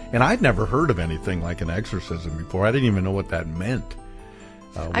about... And I'd never heard of anything like an exorcism before. I didn't even know what that meant.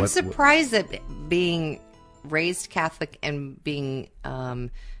 I'm surprised that being raised Catholic and being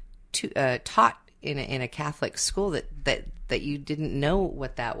taught in a Catholic school that you didn't know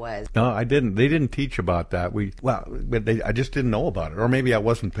what that was. No, I didn't. They didn't teach about that. I just didn't know about it, or maybe I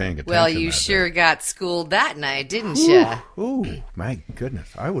wasn't paying attention. Well, you sure got schooled that night, didn't you? Ooh, my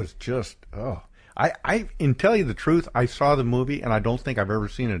goodness! I was just I tell you the truth, I saw the movie, and I don't think I've ever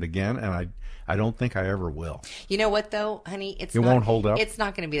seen it again, and I don't think I ever will. You know what, though, honey? It won't hold up. It's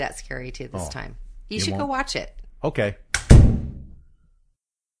not going to be that scary to you this time. You should go watch it. Okay.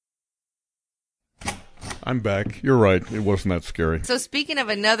 I'm back. You're right. It wasn't that scary. So speaking of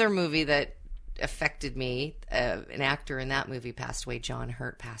another movie that affected me, an actor in that movie passed away. John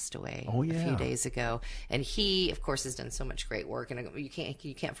Hurt passed away a few days ago, and he, of course, has done so much great work. And you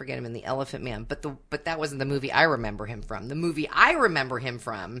can't forget him in The Elephant Man. But that wasn't the movie I remember him from. The movie I remember him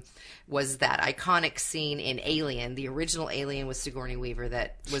from was that iconic scene in Alien, the original Alien with Sigourney Weaver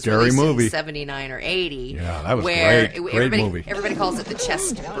that was released in 79 or 80. Yeah, that was where great movie. Everybody calls it the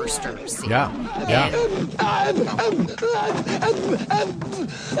chest burster scene. Yeah.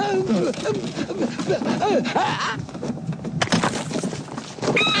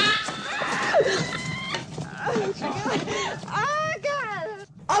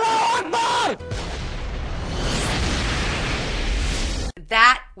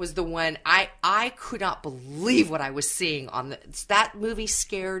 That was the one I could not believe what I was seeing on that movie.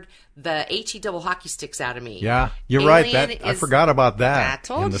 Scared the HE double hockey sticks out of me. Yeah, you're right. I forgot about that. I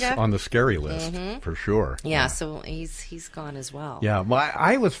told you. On the scary list for sure. Yeah, so he's gone as well. Yeah, well,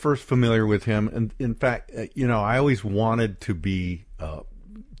 I was first familiar with him, and in fact, I always wanted to be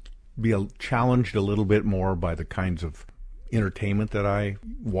challenged a little bit more by the kinds of entertainment that I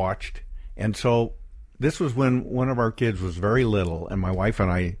watched, and so. This was when one of our kids was very little, and my wife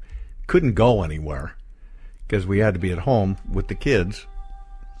and I couldn't go anywhere because we had to be at home with the kids.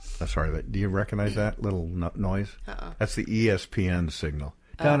 Sorry, do you recognize that little noise? That's the ESPN signal.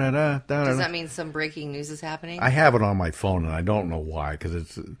 Does that mean some breaking news is happening? I have it on my phone, and I don't know why,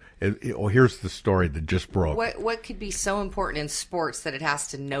 because here's the story that just broke. What could be so important in sports that it has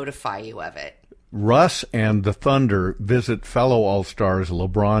to notify you of it? Russ and the Thunder visit fellow All-Stars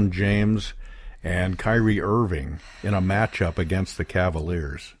LeBron James and Kyrie Irving in a matchup against the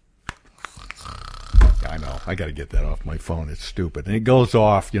Cavaliers. I know. I got to get that off my phone. It's stupid. And it goes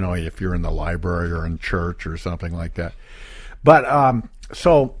off, if you're in the library or in church or something like that. But,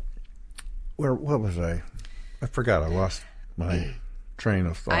 what was I? I forgot. I lost my train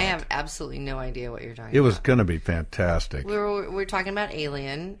of thought. I have absolutely no idea what you're talking about. It was going to be fantastic. We were talking about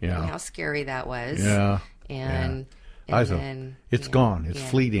Alien and how scary that was. Yeah. And... It's gone. It's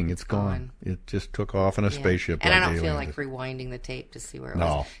fleeting. It's gone. It just took off in a spaceship. And I don't feel like rewinding the tape to see where it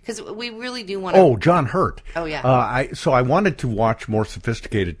was. Because we really do want to... Oh, John Hurt. Oh, yeah. So I wanted to watch more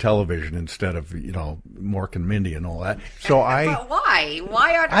sophisticated television instead of, Mork and Mindy and all that. So But why?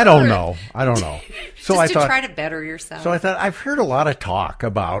 Why on I don't know. So just to try to better yourself. So I thought, I've heard a lot of talk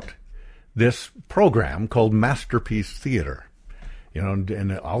about this program called Masterpiece Theater. And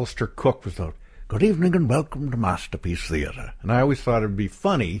Alistair Cook was the good evening and welcome to Masterpiece Theater. And I always thought it would be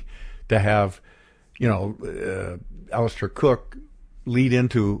funny to have, Alistair Cook lead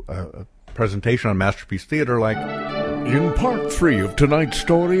into a presentation on Masterpiece Theater like, in part 3 of tonight's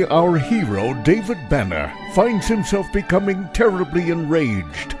story, our hero, David Banner, finds himself becoming terribly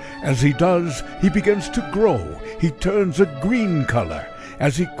enraged. As he does, he begins to grow. He turns a green color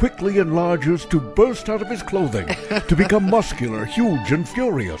as he quickly enlarges to burst out of his clothing, to become muscular, huge, and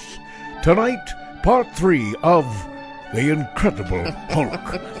furious. Tonight, part 3 of The Incredible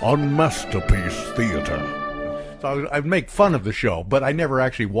Hulk on Masterpiece Theater. So I'd make fun of the show, but I never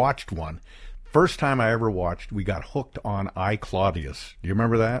actually watched one. First time I ever watched, we got hooked on I, Claudius. Do you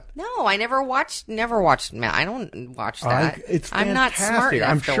remember that? No, I never watched. I don't watch that. It's fantastic. I'm not smart enough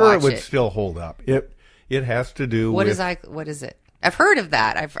I'm to sure watch it would it. still hold up. It has to do What with... What is it? I've heard of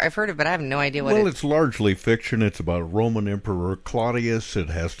that. I've heard of it, but I have no idea what it's largely fiction. It's about Roman Emperor Claudius. It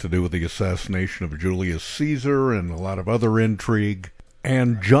has to do with the assassination of Julius Caesar and a lot of other intrigue.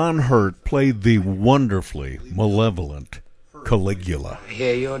 And John Hurt played the wonderfully malevolent Caligula. I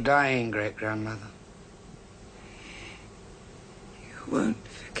hear you're dying, great-grandmother. You won't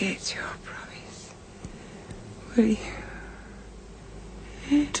forget your promise, will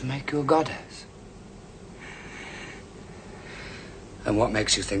you? To make you a goddess. And what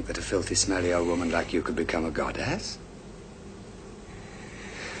makes you think that a filthy, smelly old woman like you could become a goddess?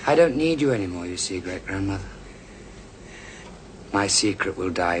 I don't need you anymore, you see, great-grandmother. My secret will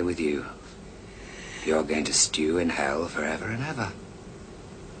die with you. You're going to stew in hell forever and ever.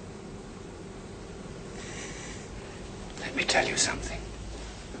 Let me tell you something.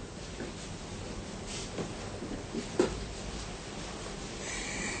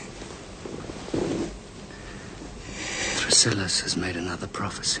 Thrasylus has made another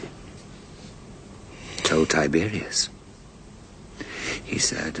prophecy. Told Tiberius. He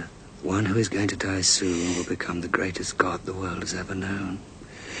said, one who is going to die soon will become the greatest god the world has ever known.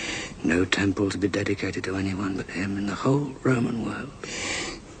 No temple to be dedicated to anyone but him in the whole Roman world.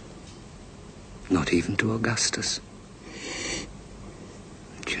 Not even to Augustus.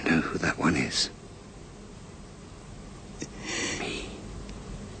 Do you know who that one is? Me.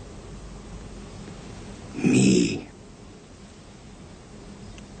 Me.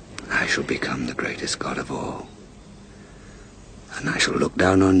 I shall become the greatest god of all. And I shall look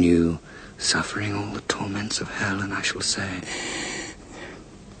down on you, suffering all the torments of hell, and I shall say,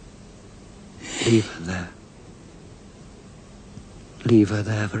 leave her there. Leave her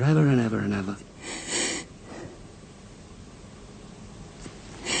there forever and ever and ever.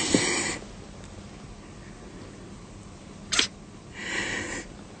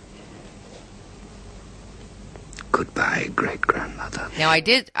 Goodbye, great-grandmother. Now,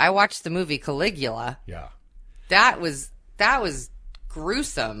 I watched the movie Caligula. Yeah. That was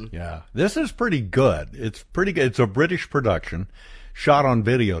gruesome. Yeah. This is pretty good. It's pretty good. It's a British production, shot on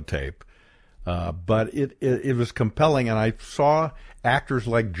videotape. But it was compelling, and I saw actors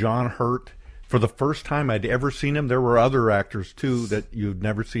like John Hurt for the first time I'd ever seen him. There were other actors too that you'd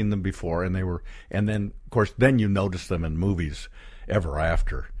never seen them before, and then of course you notice them in movies ever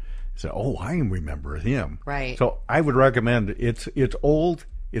after. So, I remember him. Right. So I would recommend it's old.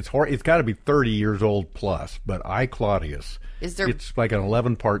 It's got to be 30 years old plus, but I, Claudius. It's like an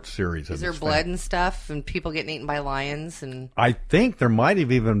 11-part series. Is there blood and stuff and people getting eaten by lions? And I think there might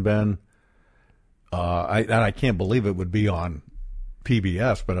have even been. I can't believe it would be on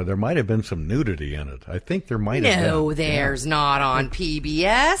PBS, but there might have been some nudity in it. I think there might have been. No, there's not on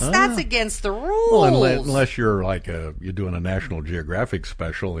PBS. That's against the rules. Well, unless you're you're doing a National Geographic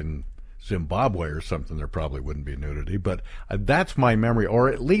special in Zimbabwe or something, there probably wouldn't be nudity. But that's my memory, or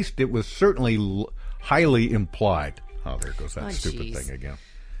at least it was certainly highly implied. Oh, there goes that stupid thing again.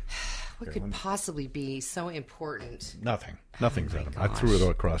 What could possibly be so important? Nothing's in them. I threw it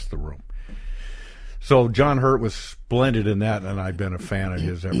across the room. So John Hurt was splendid in that, and I've been a fan of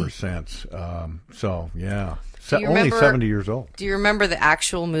his ever since. Yeah. Only 70 years old. Do you remember the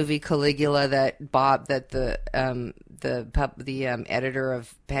actual movie Caligula that the editor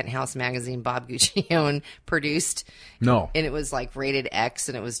of Penthouse magazine, Bob Guccione, produced? No. And it was rated X,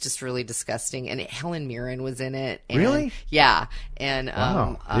 and it was just really disgusting. And Helen Mirren was in it. And, really? Yeah. And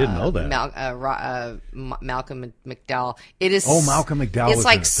wow. Didn't know that. Malcolm McDowell. It is. Oh, Malcolm McDowell. It's was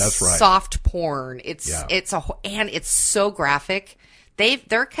like in it. That's right. soft porn. And it's so graphic.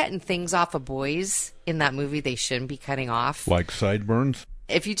 They're cutting things off of boys in that movie they shouldn't be cutting off. Like sideburns?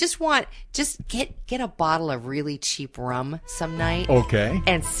 If you just get a bottle of really cheap rum some night. Okay.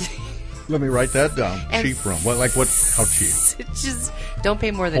 And let me write that down. Cheap rum. How cheap? Just don't pay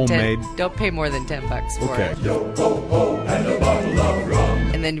more than homemade. Don't pay more than $10 for it. Yo ho ho and a bottle of rum.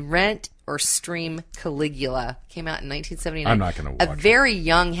 And then rent or stream Caligula. Came out in 1979. I'm not going to watch it. A very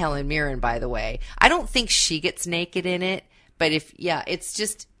young Helen Mirren, by the way. I don't think she gets naked in it, but it's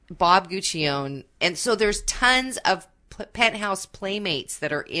just Bob Guccione. And so there's tons of Penthouse Playmates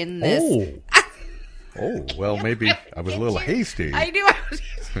that are in this. Oh, well, maybe I was a little hasty. I knew I was.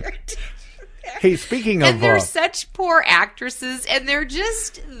 Hey, speaking of... And they're such poor actresses, and they're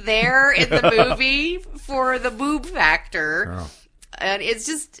just there in the movie for the boob factor. Oh. And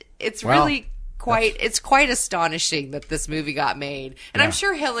it's really quite astonishing that this movie got made. And I'm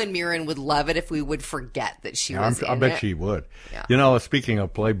sure Helen Mirren would love it if we would forget that she was in it. I bet she would. Yeah. Speaking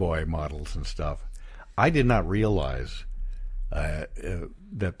of Playboy models and stuff, I did not realize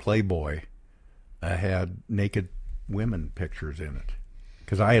that Playboy had naked women pictures in it,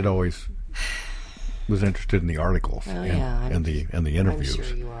 because I had always was interested in the articles and the interviews. I'm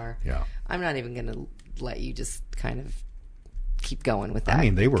sure you are. Yeah, I'm not even going to let you just kind of keep going with that. I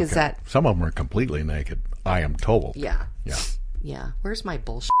mean, they were some of them are completely naked. I am told. Yeah. Yeah. Yeah. Where's my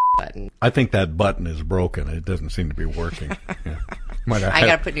bullshit button? I think that button is broken. It doesn't seem to be working. Yeah. I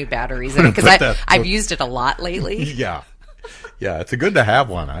got to put new batteries in it because I've used it a lot lately. Yeah. Yeah, it's good to have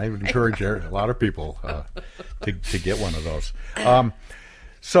one. I would encourage a lot of people to get one of those.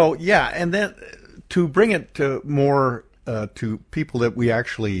 So, and then to bring it to more to people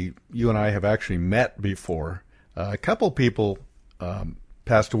that you and I have actually met before, a couple people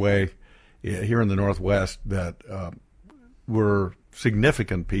passed away here in the Northwest that were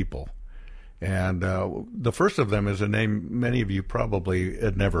significant people. And the first of them is a name many of you probably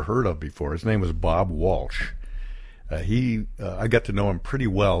had never heard of before. His name was Bob Walsh. I got to know him pretty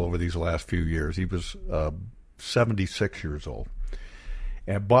well over these last few years. He was 76 years old.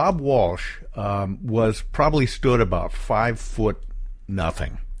 And Bob Walsh was probably stood about 5 foot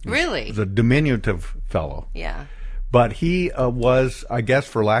nothing. Really? He was a diminutive fellow. Yeah. But he was, I guess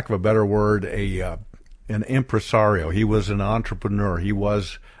for lack of a better word, an impresario. He was an entrepreneur. He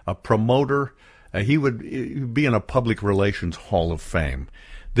was a promoter. He would be in a public relations hall of fame.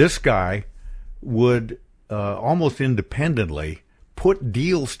 This guy would almost independently put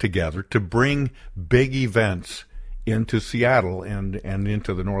deals together to bring big events into Seattle and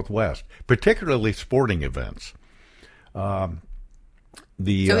into the Northwest, particularly sporting events. So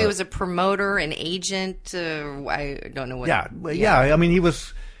he was a promoter, an agent. I don't know what. Yeah. I mean,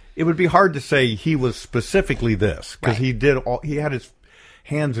 it would be hard to say he was specifically this, because he had his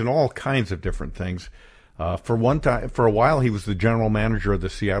hands in all kinds of different things. For a while, he was the general manager of the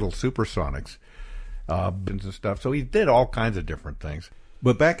Seattle Supersonics. And stuff. So he did all kinds of different things.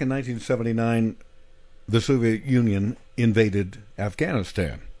 But back in 1979, the Soviet Union invaded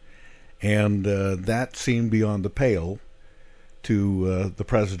Afghanistan. And that seemed beyond the pale to the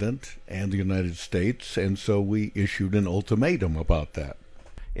president and the United States. And so we issued an ultimatum about that.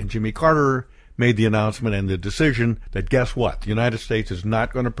 And Jimmy Carter made the announcement and the decision that, guess what? The United States is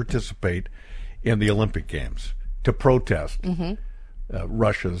not going to participate in the Olympic Games to protest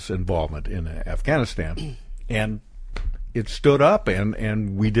Russia's involvement in Afghanistan, and it stood up,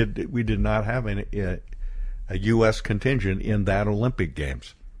 and we did not have a U.S. contingent in that Olympic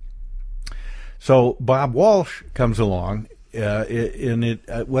Games. So Bob Walsh comes along,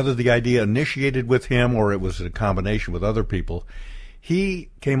 whether the idea initiated with him or it was a combination with other people, he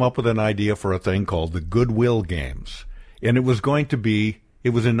came up with an idea for a thing called the Goodwill Games, and it was in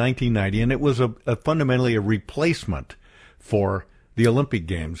 1990, and it was fundamentally a replacement for the Olympic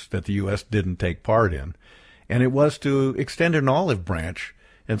Games that the U.S. didn't take part in. And it was to extend an olive branch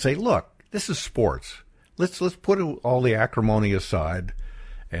and say, look, this is sports. Let's put all the acrimony aside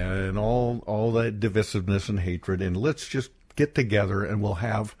and all the divisiveness and hatred, and let's just get together and we'll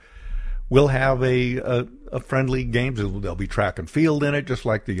have a friendly games. There'll be track and field in it, just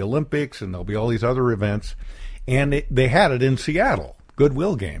like the Olympics, and there'll be all these other events. And they had it in Seattle,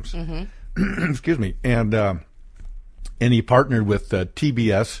 Goodwill Games. Mm-hmm. Excuse me. And he partnered with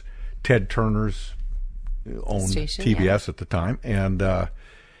TBS, Ted Turner's owned station, TBS at the time, and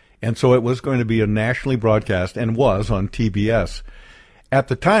so it was going to be a nationally broadcast, and was on TBS. At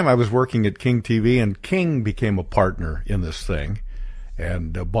the time, I was working at King TV, and King became a partner in this thing,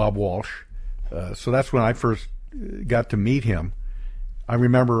 and Bob Walsh. So that's when I first got to meet him. I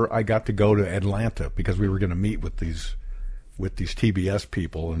remember I got to go to Atlanta because we were going to meet with these TBS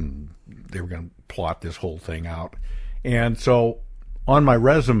people, and they were going to plot this whole thing out. And so on my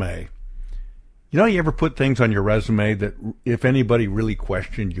resume, you ever put things on your resume that if anybody really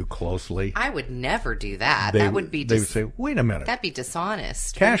questioned you closely? I would never do that. They would say, wait a minute. That'd be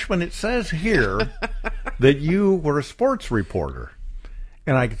dishonest. Cashman, it says here that you were a sports reporter.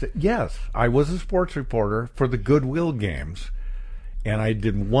 And I said, yes, I was a sports reporter for the Goodwill Games. And I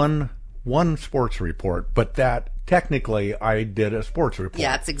did one one sports report, but that technically I did a sports report.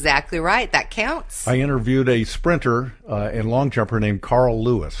 Yeah, that's exactly right. That counts. I interviewed a sprinter and long jumper named Carl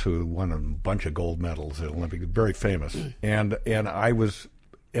Lewis, who won a bunch of gold medals at Olympics, very famous. And I was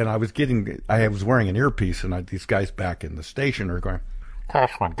wearing an earpiece, and these guys back in the station are going,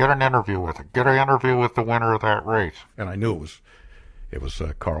 Cashman, get an interview with it. Get an interview with the winner of that race. And I knew it was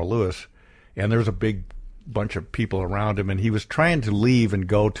Carl Lewis, and there's a big bunch of people around him, and he was trying to leave and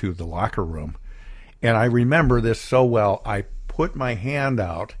go to the locker room. And I remember this so well. I put my hand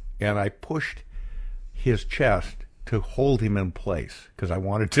out and I pushed his chest to hold him in place because I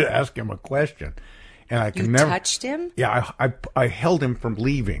wanted to ask him a question. And I You touched him? Yeah, I held him from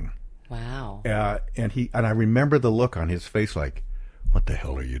leaving. Wow. And I remember the look on his face, like, "What the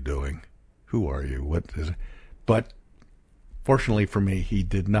hell are you doing? Who are you? What is it?" But fortunately for me, he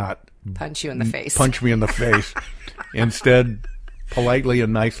did not punch you in the face. Punch me in the face. Instead, politely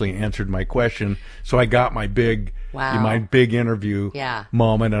and nicely answered my question. So I got my big interview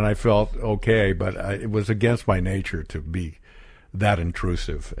moment, and I felt okay. But it was against my nature to be that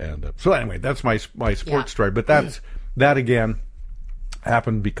intrusive. And so anyway, that's my sports story. But that again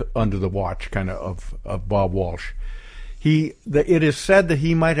happened under the watch kind of Bob Walsh. It is said that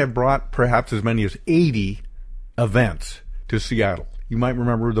he might have brought perhaps as many as 80 events to Seattle. You might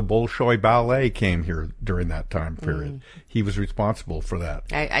remember the Bolshoi Ballet came here during that time period. He was responsible for that.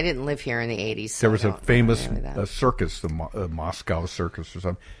 I didn't live here in the 80s. So there was a famous circus, the Moscow Circus or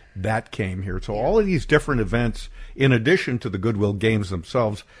something, that came here. So all of these different events, in addition to the Goodwill Games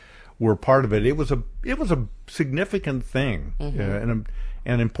themselves, were part of it. It was a significant thing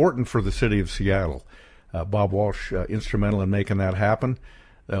and important for the city of Seattle. Bob Walsh instrumental in making that happen.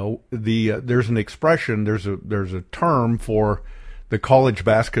 There's an expression, there's a term for the college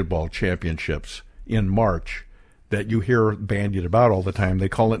basketball championships in March that you hear bandied about all the time. They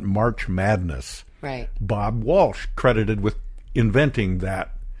call it March Madness. Right. Bob Walsh credited with inventing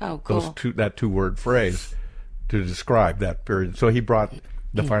that cool. that two-word phrase to describe that period. So he brought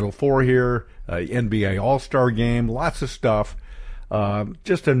the Final Four here, NBA All-Star Game, lots of stuff.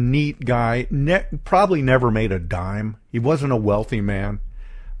 Just a neat guy. Probably never made a dime. He wasn't a wealthy man.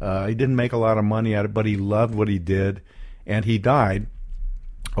 He didn't make a lot of money at it, but he loved what he did. And he died,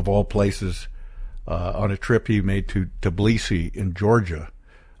 of all places, on a trip he made to Tbilisi in Georgia,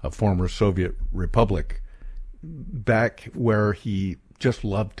 a former Soviet republic, back where he just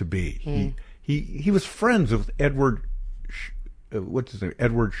loved to be. He was friends with Edward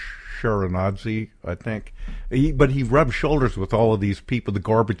Sharansky, I think. But he rubbed shoulders with all of these people, the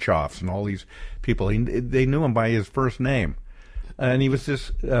Gorbachevs and all these people. They knew him by his first name. And he was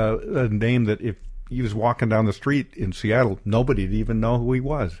just a name that if he was walking down the street in Seattle, nobody'd even know who he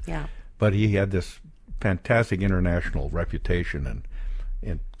was. Yeah. But he had this fantastic international reputation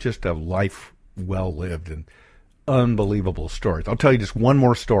and just a life well lived and unbelievable stories. I'll tell you just one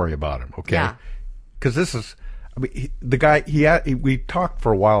more story about him, okay? Yeah. Because this is, the guy, we talked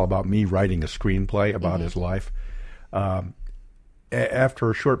for a while about me writing a screenplay about his life.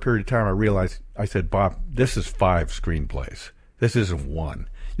 After a short period of time, I realized, I said, Bob, this is 5 screenplays. This isn't one.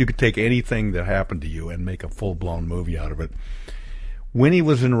 You could take anything that happened to you and make a full-blown movie out of it. When he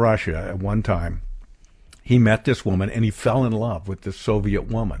was in Russia at one time, he met this woman and he fell in love with this Soviet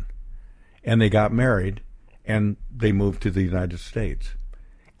woman. And they got married and they moved to the United States.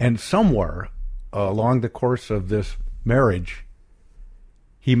 And somewhere along the course of this marriage,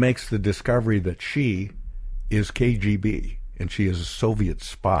 he makes the discovery that she is KGB and she is a Soviet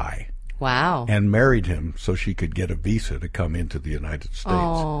spy. Wow. And married him so she could get a visa to come into the United States.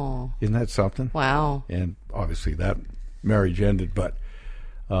 Oh. Isn't that something? Wow. And obviously that marriage ended, but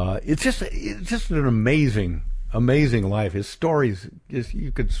it's just an amazing life. His stories,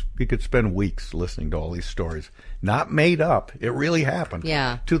 you could spend weeks listening to all these stories. Not made up. It really happened.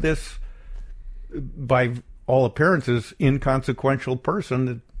 Yeah. To this, by all appearances, inconsequential person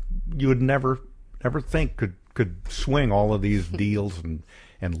that you would never think could swing all of these deals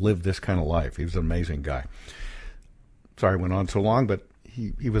and live this kind of life. He was an amazing guy. Sorry I went on so long, but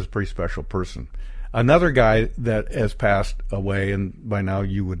he was a pretty special person. Another guy that has passed away, and by now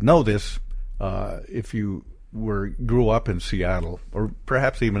you would know this if you grew up in Seattle, or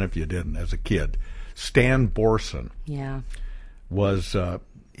perhaps even if you didn't as a kid. Stan Boreson. Yeah.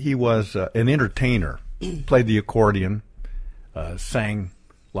 He was an entertainer. Played the accordion, sang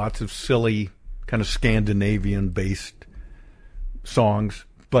lots of silly, kind of Scandinavian-based songs,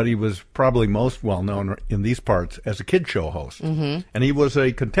 but he was probably most well-known in these parts as a kid show host. And he was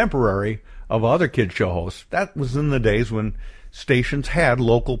a contemporary of other kid show hosts. That was in the days when stations had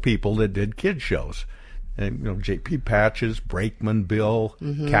local people that did kid shows. And, J.P. Patches, Brakeman Bill,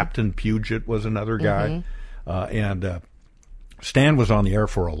 Captain Puget was another guy. And Stan was on the air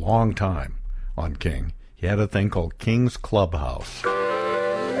for a long time on King. He had a thing called King's Clubhouse.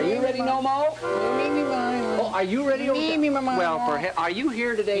 Are you ready, Nomo? Oh, are you ready? Well, are you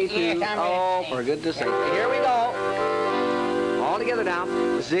here today, too? Oh, for goodness sake. Here we go. All together now.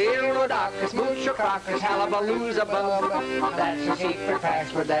 Zero Docus, Moocher Crockers, Hallabalooza Bub. That's the secret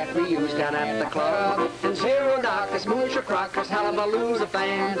password that we use down at the club. And Zero Docus, Moocher Crockers, Hallabalooza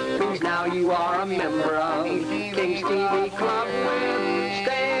fan, who's now you are a member of King's TV Club with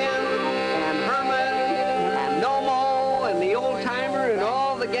Stan and Herman and Nomo and the old timer and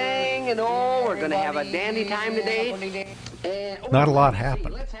all the gang and all. We're going to have a dandy time today. Not a lot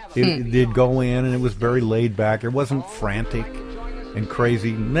happened. It did go in, and it was very laid back. It wasn't frantic and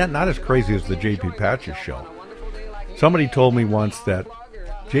crazy. Not as crazy as the J.P. Patches show. Somebody told me once that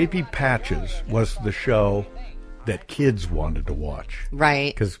J.P. Patches was the show that kids wanted to watch.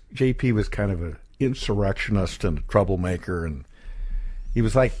 Right. Because J.P. was kind of an insurrectionist and a troublemaker, and he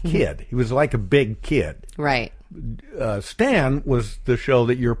was like a kid. He was like a big kid. Right. Stan was the show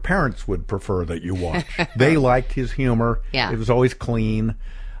that your parents would prefer that you watch. They liked his humor. Yeah. It was always clean.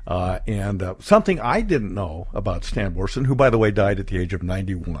 And something I didn't know about Stan Boreson, who, by the way, died at the age of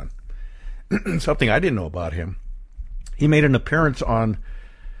 91. Something I didn't know about him. He made an appearance on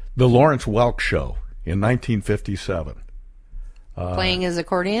the Lawrence Welk Show in 1957. Playing his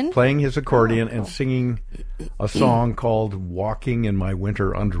accordion? Playing his accordion and singing a song called Walking in My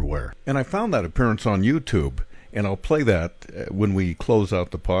Winter Underwear. And I found that appearance on YouTube, and I'll play that when we close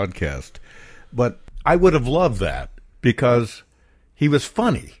out the podcast. But I would have loved that because he was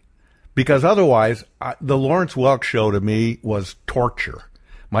funny. Because otherwise, the Lawrence Welk Show to me was torture.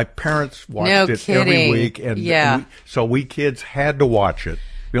 My parents watched it every week, and so we kids had to watch it.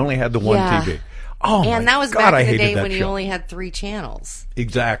 We only had the one TV. Oh, and that was God, back in the day that when you show. only had 3 channels.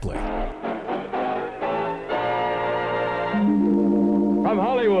 Exactly. From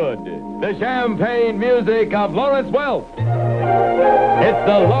Hollywood, the champagne music of Lawrence Welk. It's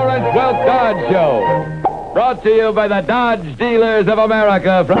the Lawrence Welk Dodge Show. Brought to you by the Dodge Dealers of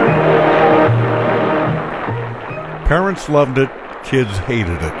America. Parents loved it. Kids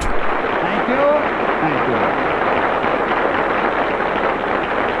hated it. Thank you.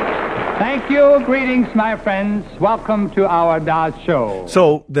 Thank you. Thank you. Greetings, my friends. Welcome to our Dodge Show.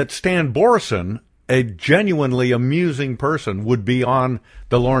 So that Stan Boreson, a genuinely amusing person, would be on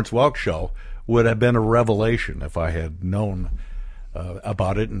the Lawrence Welk Show would have been a revelation if I had known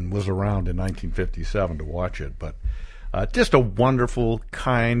about it and was around in 1957 to watch it. But just a wonderful,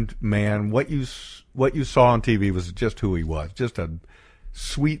 kind man. What you saw on TV was just who he was. Just a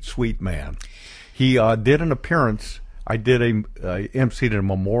sweet, sweet man. He did an appearance. I emceed a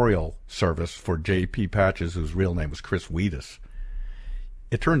memorial service for J.P. Patches, whose real name was Chris Wheatus.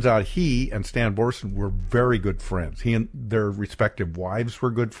 It turns out he and Stan Boreson were very good friends. He and their respective wives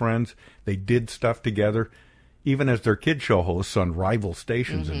were good friends. They did stuff together. Even as their kid show hosts on rival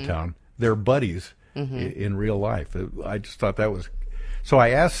stations in town, they're buddies in real life. I just thought that was... So I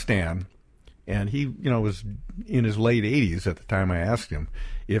asked Stan, and he was in his late 80s at the time I asked him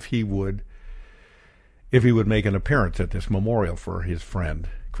if he would make an appearance at this memorial for his friend,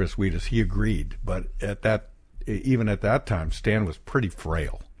 Chris Wheatus. He agreed, but even at that time, Stan was pretty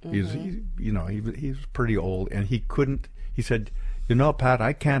frail. He was pretty old, and he couldn't. He said, Pat,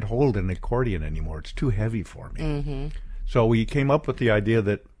 I can't hold an accordion anymore. It's too heavy for me. So we came up with the idea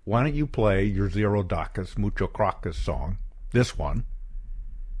that why don't you play your Zero Dacus, Mucho Crocus song, this one,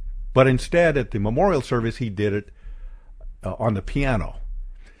 but instead at the memorial service he did it on the piano.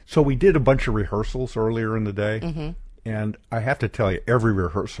 So we did a bunch of rehearsals earlier in the day, and I have to tell you, every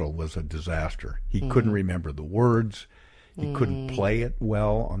rehearsal was a disaster. He couldn't remember the words. He couldn't play it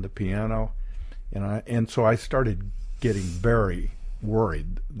well on the piano. And so I started getting very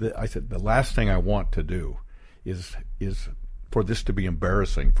worried. I said, the last thing I want to do is for this to be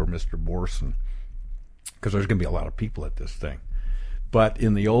embarrassing for Mr. Boreson, because there's going to be a lot of people at this thing. But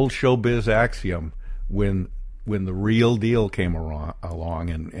in the old showbiz axiom, when the real deal came along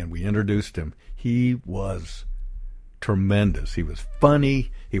and we introduced him, he was tremendous. He was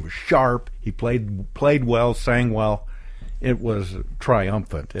funny. He was sharp. He played well, sang well. It was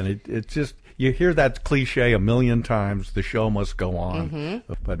triumphant. And it just, you hear that cliche a million times, the show must go on.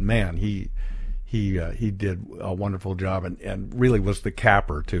 But man, he did a wonderful job and really was the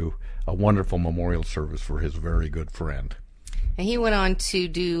capper to a wonderful memorial service for his very good friend. And he went on to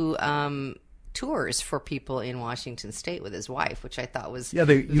do tours for people in Washington State with his wife, which I thought was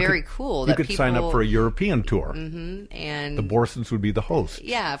cool. You could sign up for a European tour. And the Boresons would be the host.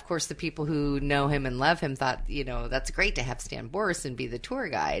 Yeah, of course, the people who know him and love him thought, that's great to have Stan Boreson be the tour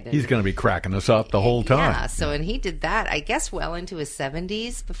guide. And, he's going to be cracking us up the whole time. Yeah, and he did that, I guess, well into his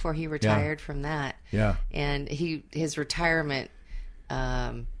 70s before he retired from that. Yeah. And his retirement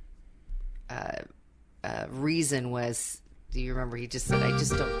reason was, do you remember? He just said, "I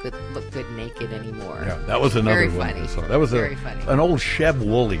just don't look good naked anymore." Yeah, that was another very one. Funny. So that was very funny. An old Chev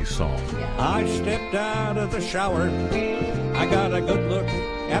Woolley song. Yeah. I stepped out of the shower. I got a good look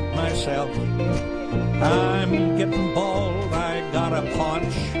at myself. I'm getting bald. I got a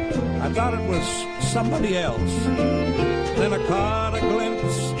paunch. I thought it was somebody else. Then I caught a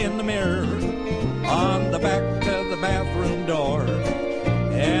glimpse in the mirror on the back of the bathroom door.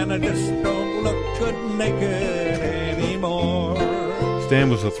 And I just don't look good naked anymore. Stan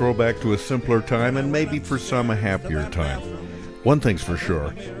was a throwback to a simpler time and maybe for some a happier time. One thing's for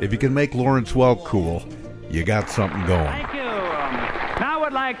sure, if you can make Lawrence Welk cool, you got something going. Thank you. Now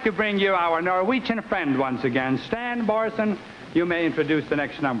I'd like to bring you our Norwegian friend once again, Stan Boreson. You may introduce the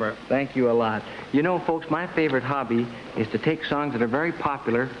next number. Thank you a lot. You know, folks, my favorite hobby is to take songs that are very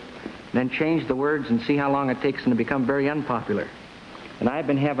popular, then change the words and see how long it takes them to become very unpopular. And I've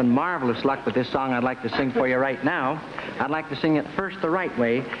been having marvelous luck with this song I'd like to sing for you right now. I'd like to sing it first the right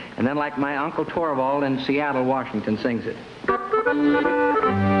way, and then like my Uncle Torvald in Seattle, Washington sings it.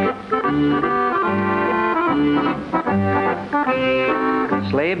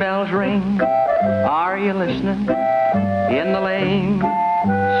 Sleigh bells ring, are you listening? In the lane,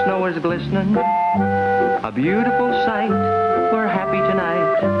 snow is glistening. A beautiful sight, we're happy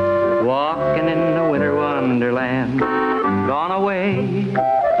tonight, walking in the winter wonderland. Gone away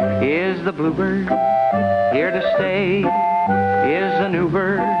is the bluebird, here to stay is the new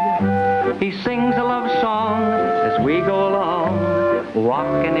bird. He sings a love song as we go along,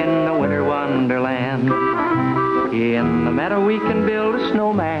 walking in the winter wonderland. In the meadow we can build a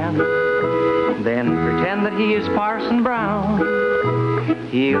snowman, then pretend that he is Parson Brown.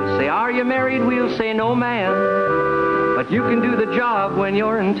 He'll say, "Are you married?" We'll say, "No, ma'am." But you can do the job when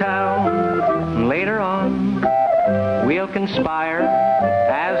you're in town. And later on, we'll conspire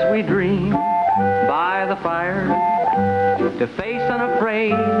as we dream by the fire to face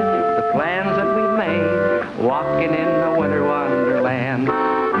unafraid the plans that we've made, walking in the winter wonderland.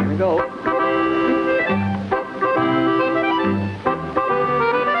 Here we go.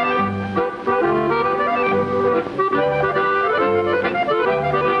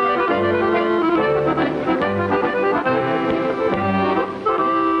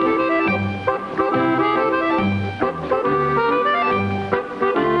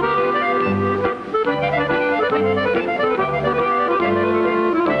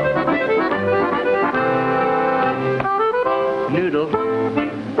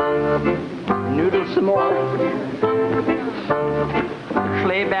 Some more.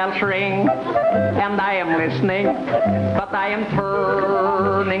 Sleigh bells ring, and I am listening, but I am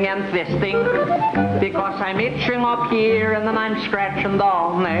turning and twisting, because I'm itching up here and then I'm scratching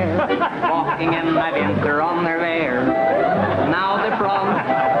down there, walking in my winter underwear. Now the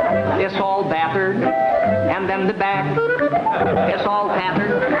front is all battered, and then the back is all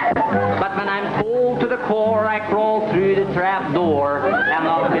tattered, but when I'm cold to the core, I crawl through the trap door and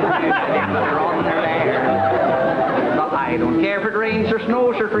up into my winter underwear. But I don't care if it rains or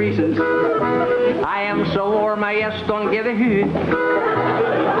snows or freezes. I am so warm I just don't give a hoot.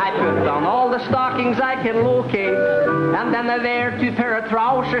 I put on all the stockings I can locate, and then I wear 2 pair of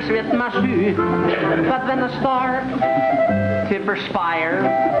trousers with my suit. But when I start to perspire,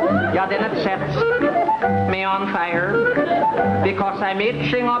 yeah, then it sets me on fire, because I'm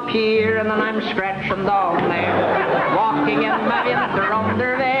itching up here and then I'm scratching down there, walking in my winter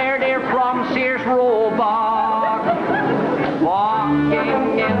underwear, they're from Sears Roebuck,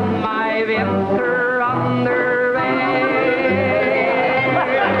 walking in my winter underwear.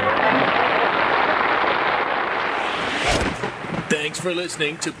 Thanks for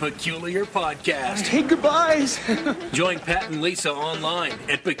listening to Peculiar Podcast. Hey, goodbyes. Join Pat and Lisa online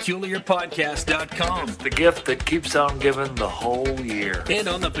at peculiarpodcast.com. The gift that keeps on giving the whole year. And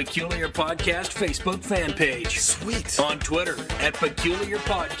on the Peculiar Podcast Facebook fan page. Sweet. On Twitter at Peculiar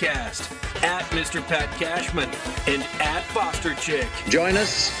Podcast, at Mr. Pat Cashman, and at Foster Chick. Join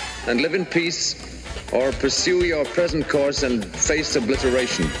us and live in peace, or pursue your present course and face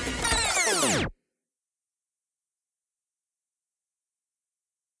obliteration.